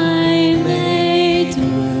I may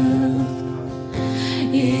dwell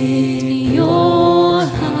in your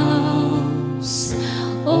house,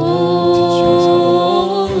 oh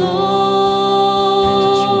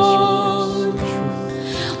Lord,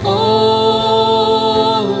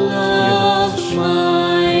 all of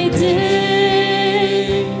my days,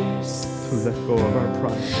 To let go of our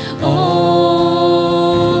pride.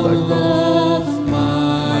 all of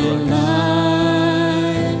my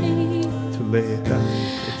life, To lay it down.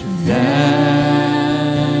 that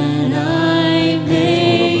I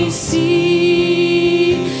may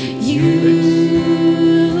see you,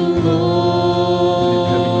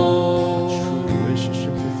 Lord. True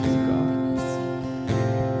relationship with you, God.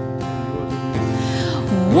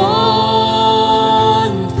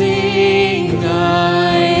 One thing I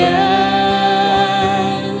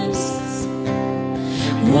ask,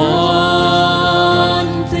 one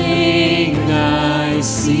thing I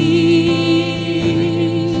see,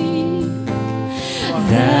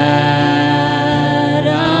 that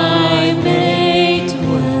I may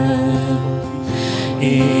dwell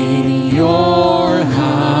in your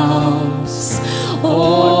house, oh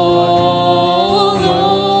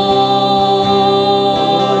Lord,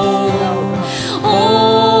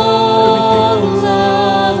 all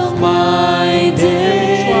of my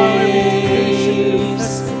days,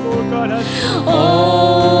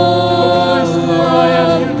 all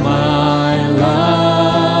of my life,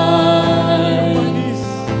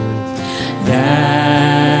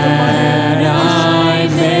 that I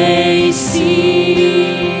may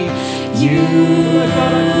see you,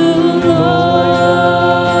 Lord.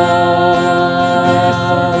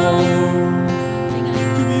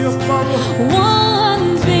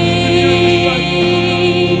 One thing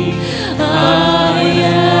I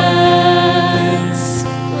ask,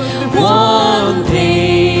 one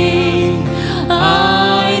thing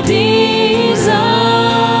I desire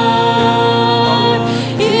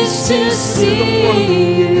is to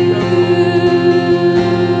see you,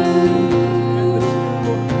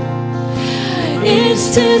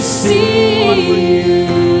 is to see you.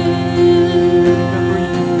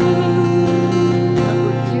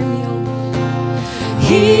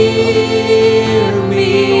 Hear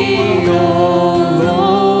me, oh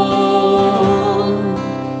Lord.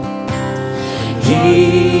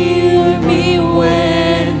 Hear me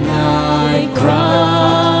when I cry.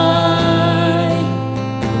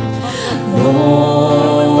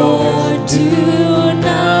 Lord, do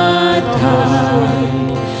not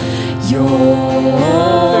hide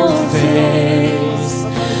your face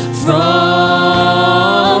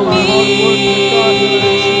from me.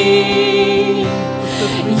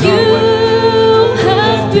 You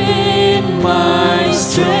have been my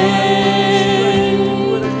strength.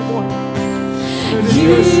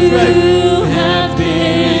 You have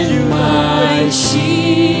been my shield,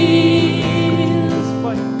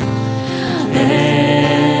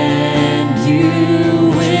 and you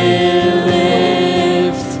will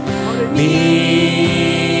lift me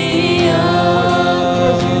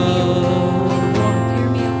up.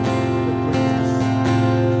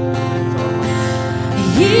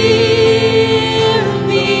 Hear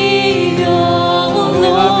me, oh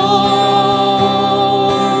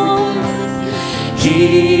Lord.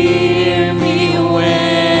 Hear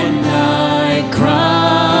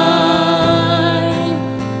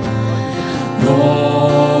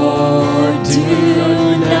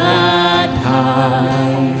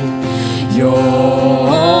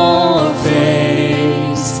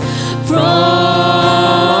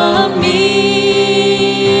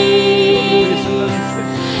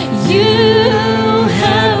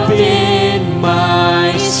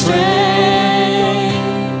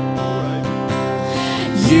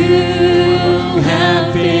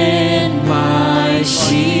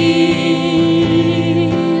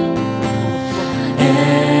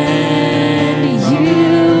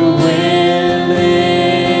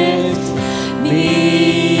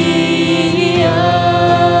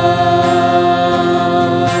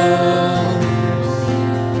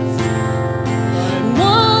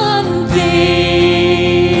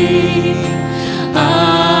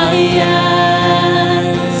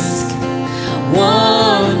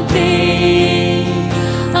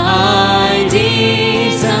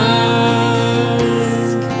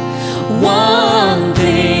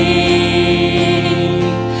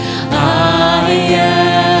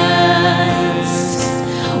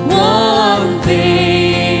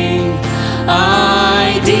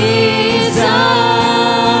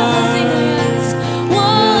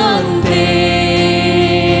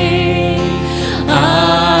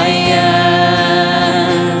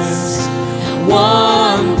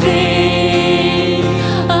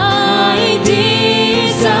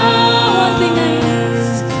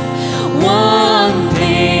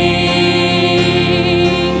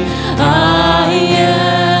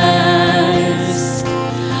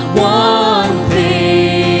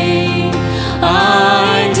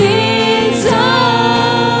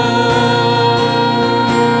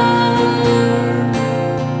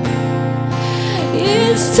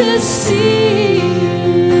is to see you,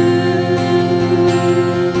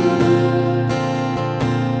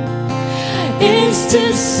 is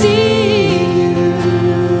to see you,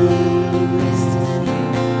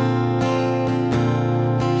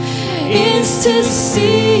 is to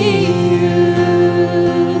see you,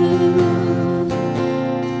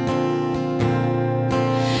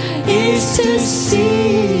 is to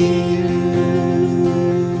see you.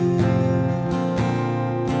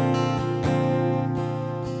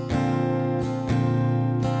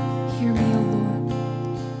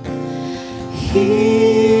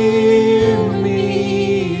 Hear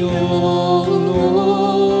me, O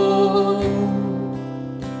Lord.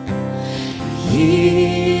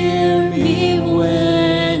 Hear me, O Lord. Hear me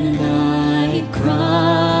when I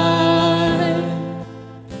cry.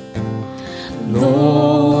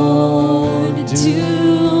 Lord,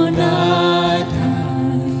 do not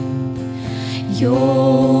hide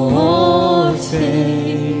your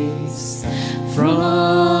face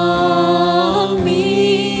from me.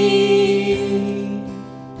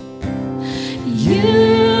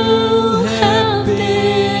 You have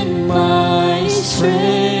been my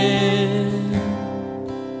strength.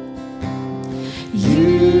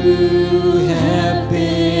 You have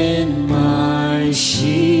been my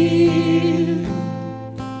shield,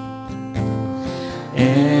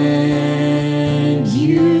 and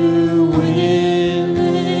you will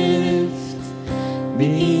lift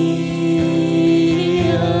me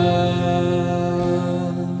up.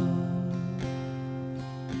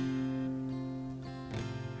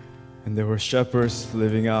 And there were shepherds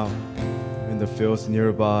living out in the fields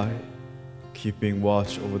nearby, keeping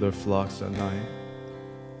watch over their flocks at night.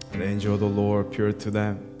 And the angel of the Lord appeared to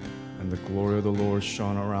them, and the glory of the Lord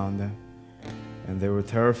shone around them, and they were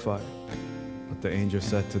terrified. But the angel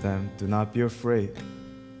said to them, "Do not be afraid.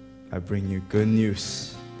 I bring you good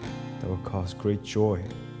news that will cause great joy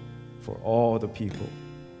for all the people.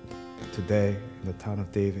 Today, in the town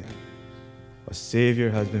of David, a Savior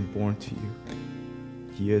has been born to you.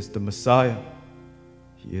 He is the Messiah.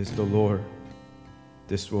 He is the Lord.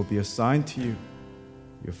 This will be a sign to you.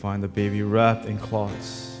 You'll find the baby wrapped in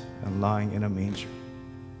cloths and lying in a manger."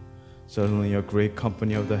 Suddenly a great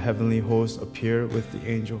company of the heavenly hosts appeared with the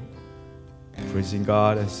angel, praising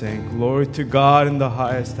God and saying, "Glory to God in the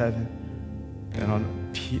highest heaven, and on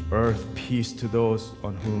earth peace to those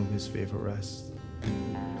on whom his favor rests."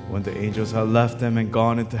 When the angels had left them and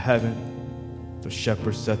gone into heaven, the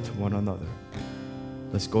shepherds said to one another,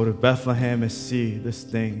 "Let's go to Bethlehem and see this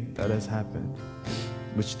thing that has happened,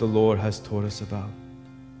 which the Lord has told us about."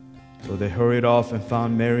 So they hurried off and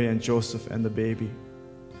found Mary and Joseph and the baby,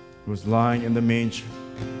 who was lying in the manger.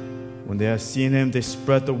 When they had seen him, they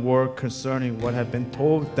spread the word concerning what had been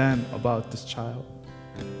told them about this child.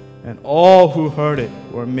 And all who heard it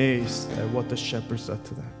were amazed at what the shepherds said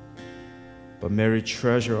to them. But Mary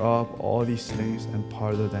treasured up all these things and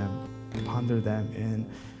pondered them in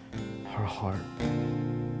her heart.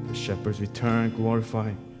 The shepherds returned,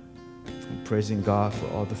 glorifying and praising God for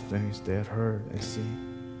all the things they had heard and seen,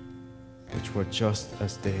 which were just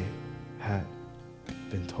as they had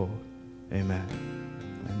been told. Amen.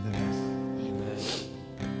 And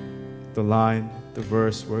then the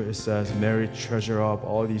verse where it says, Mary treasured up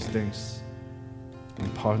all these things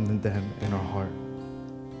and pondered them in her heart.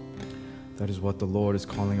 That is what the Lord is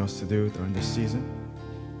calling us to do during this season.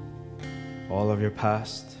 All of your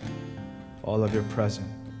past, all of your present,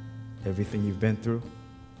 everything you've been through,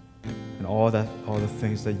 and all the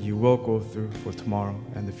things that you will go through for tomorrow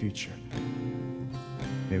and the future.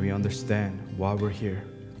 May we understand why we're here.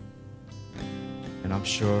 And I'm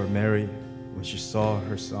sure Mary, when she saw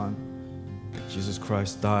her son, Jesus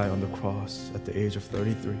Christ, die on the cross at the age of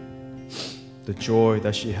 33, the joy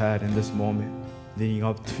that she had in this moment, leading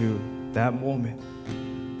up to that moment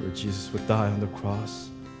where Jesus would die on the cross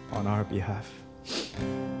on our behalf.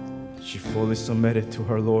 She fully submitted to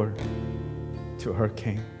her Lord, to her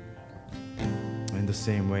King. In the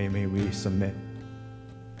same way, may we submit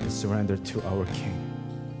and surrender to our King.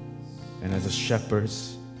 And as the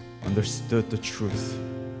shepherds understood the truth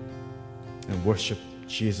and worship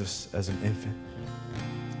Jesus as an infant,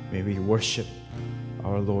 may we worship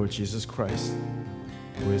our Lord Jesus Christ,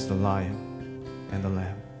 who is the Lion and the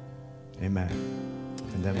Lamb. Amen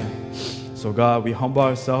and amen. So God, we humble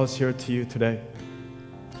ourselves here to you today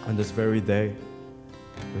on this very day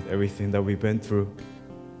with everything that we've been through,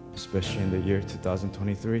 especially in the year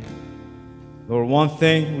 2023. Lord, one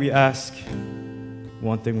thing we ask,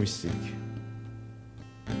 one thing we seek,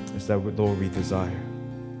 is that, Lord, we desire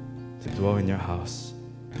to dwell in your house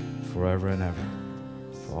forever and ever,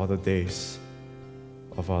 for all the days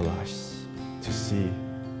of our lives, to see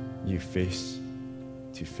you face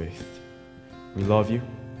to faith. We love you.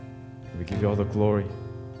 And we give you all the glory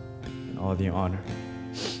and all the honor.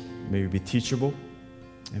 May we be teachable,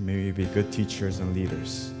 and may we be good teachers and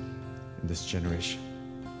leaders in this generation.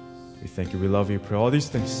 We thank you. We love you. Pray all these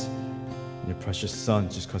things in your precious Son,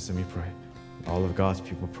 Jesus Christ, we pray. All of God's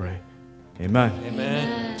people pray. Amen.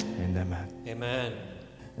 Amen. And amen. Amen.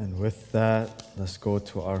 And with that, let's go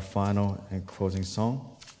to our final and closing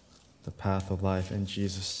song, The Path of Life in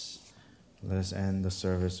Jesus. Let us end the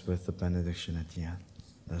service with the benediction at the end.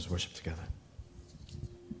 Let us worship together.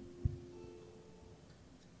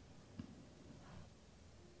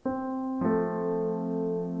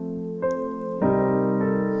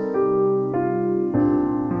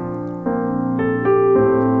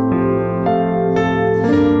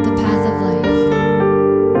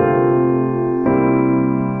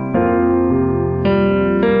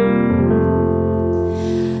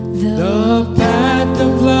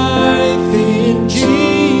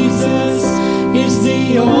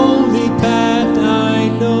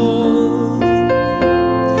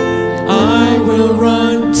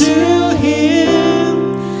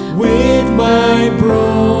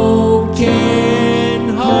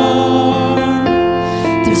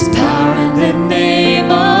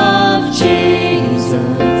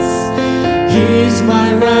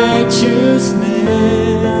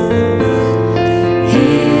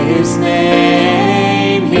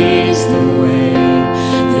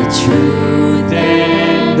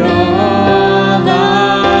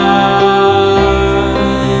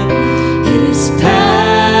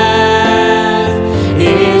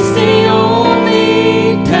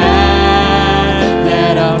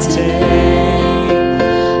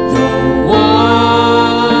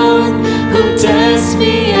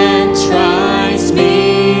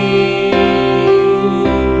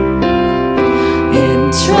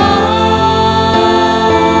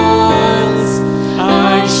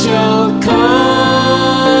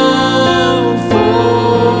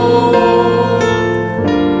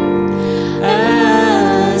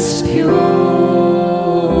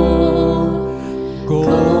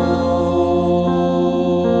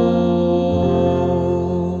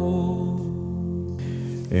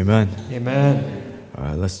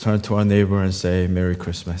 Turn to our neighbor and say, Merry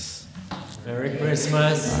Christmas. Merry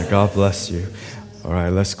Christmas. God bless you. All right,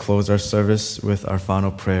 let's close our service with our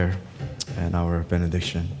final prayer and our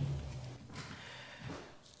benediction.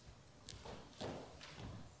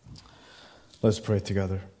 Let's pray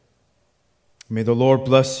together. May the Lord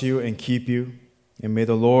bless you and keep you, and may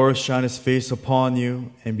the Lord shine his face upon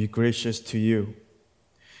you and be gracious to you.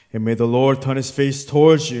 And may the Lord turn his face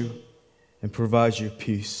towards you and provide you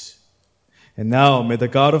peace. And now, may the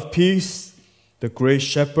God of peace, the great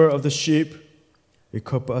shepherd of the sheep,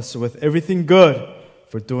 equip us with everything good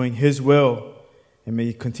for doing his will. And may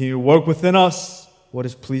he continue to work within us what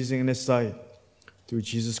is pleasing in his sight. Through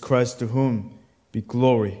Jesus Christ, to whom be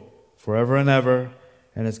glory forever and ever.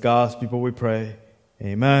 And as God's people we pray,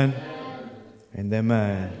 amen, and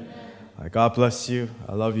amen. God bless you.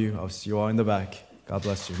 I love you. I'll see you all in the back. God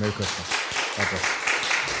bless you. Merry Christmas. God bless you.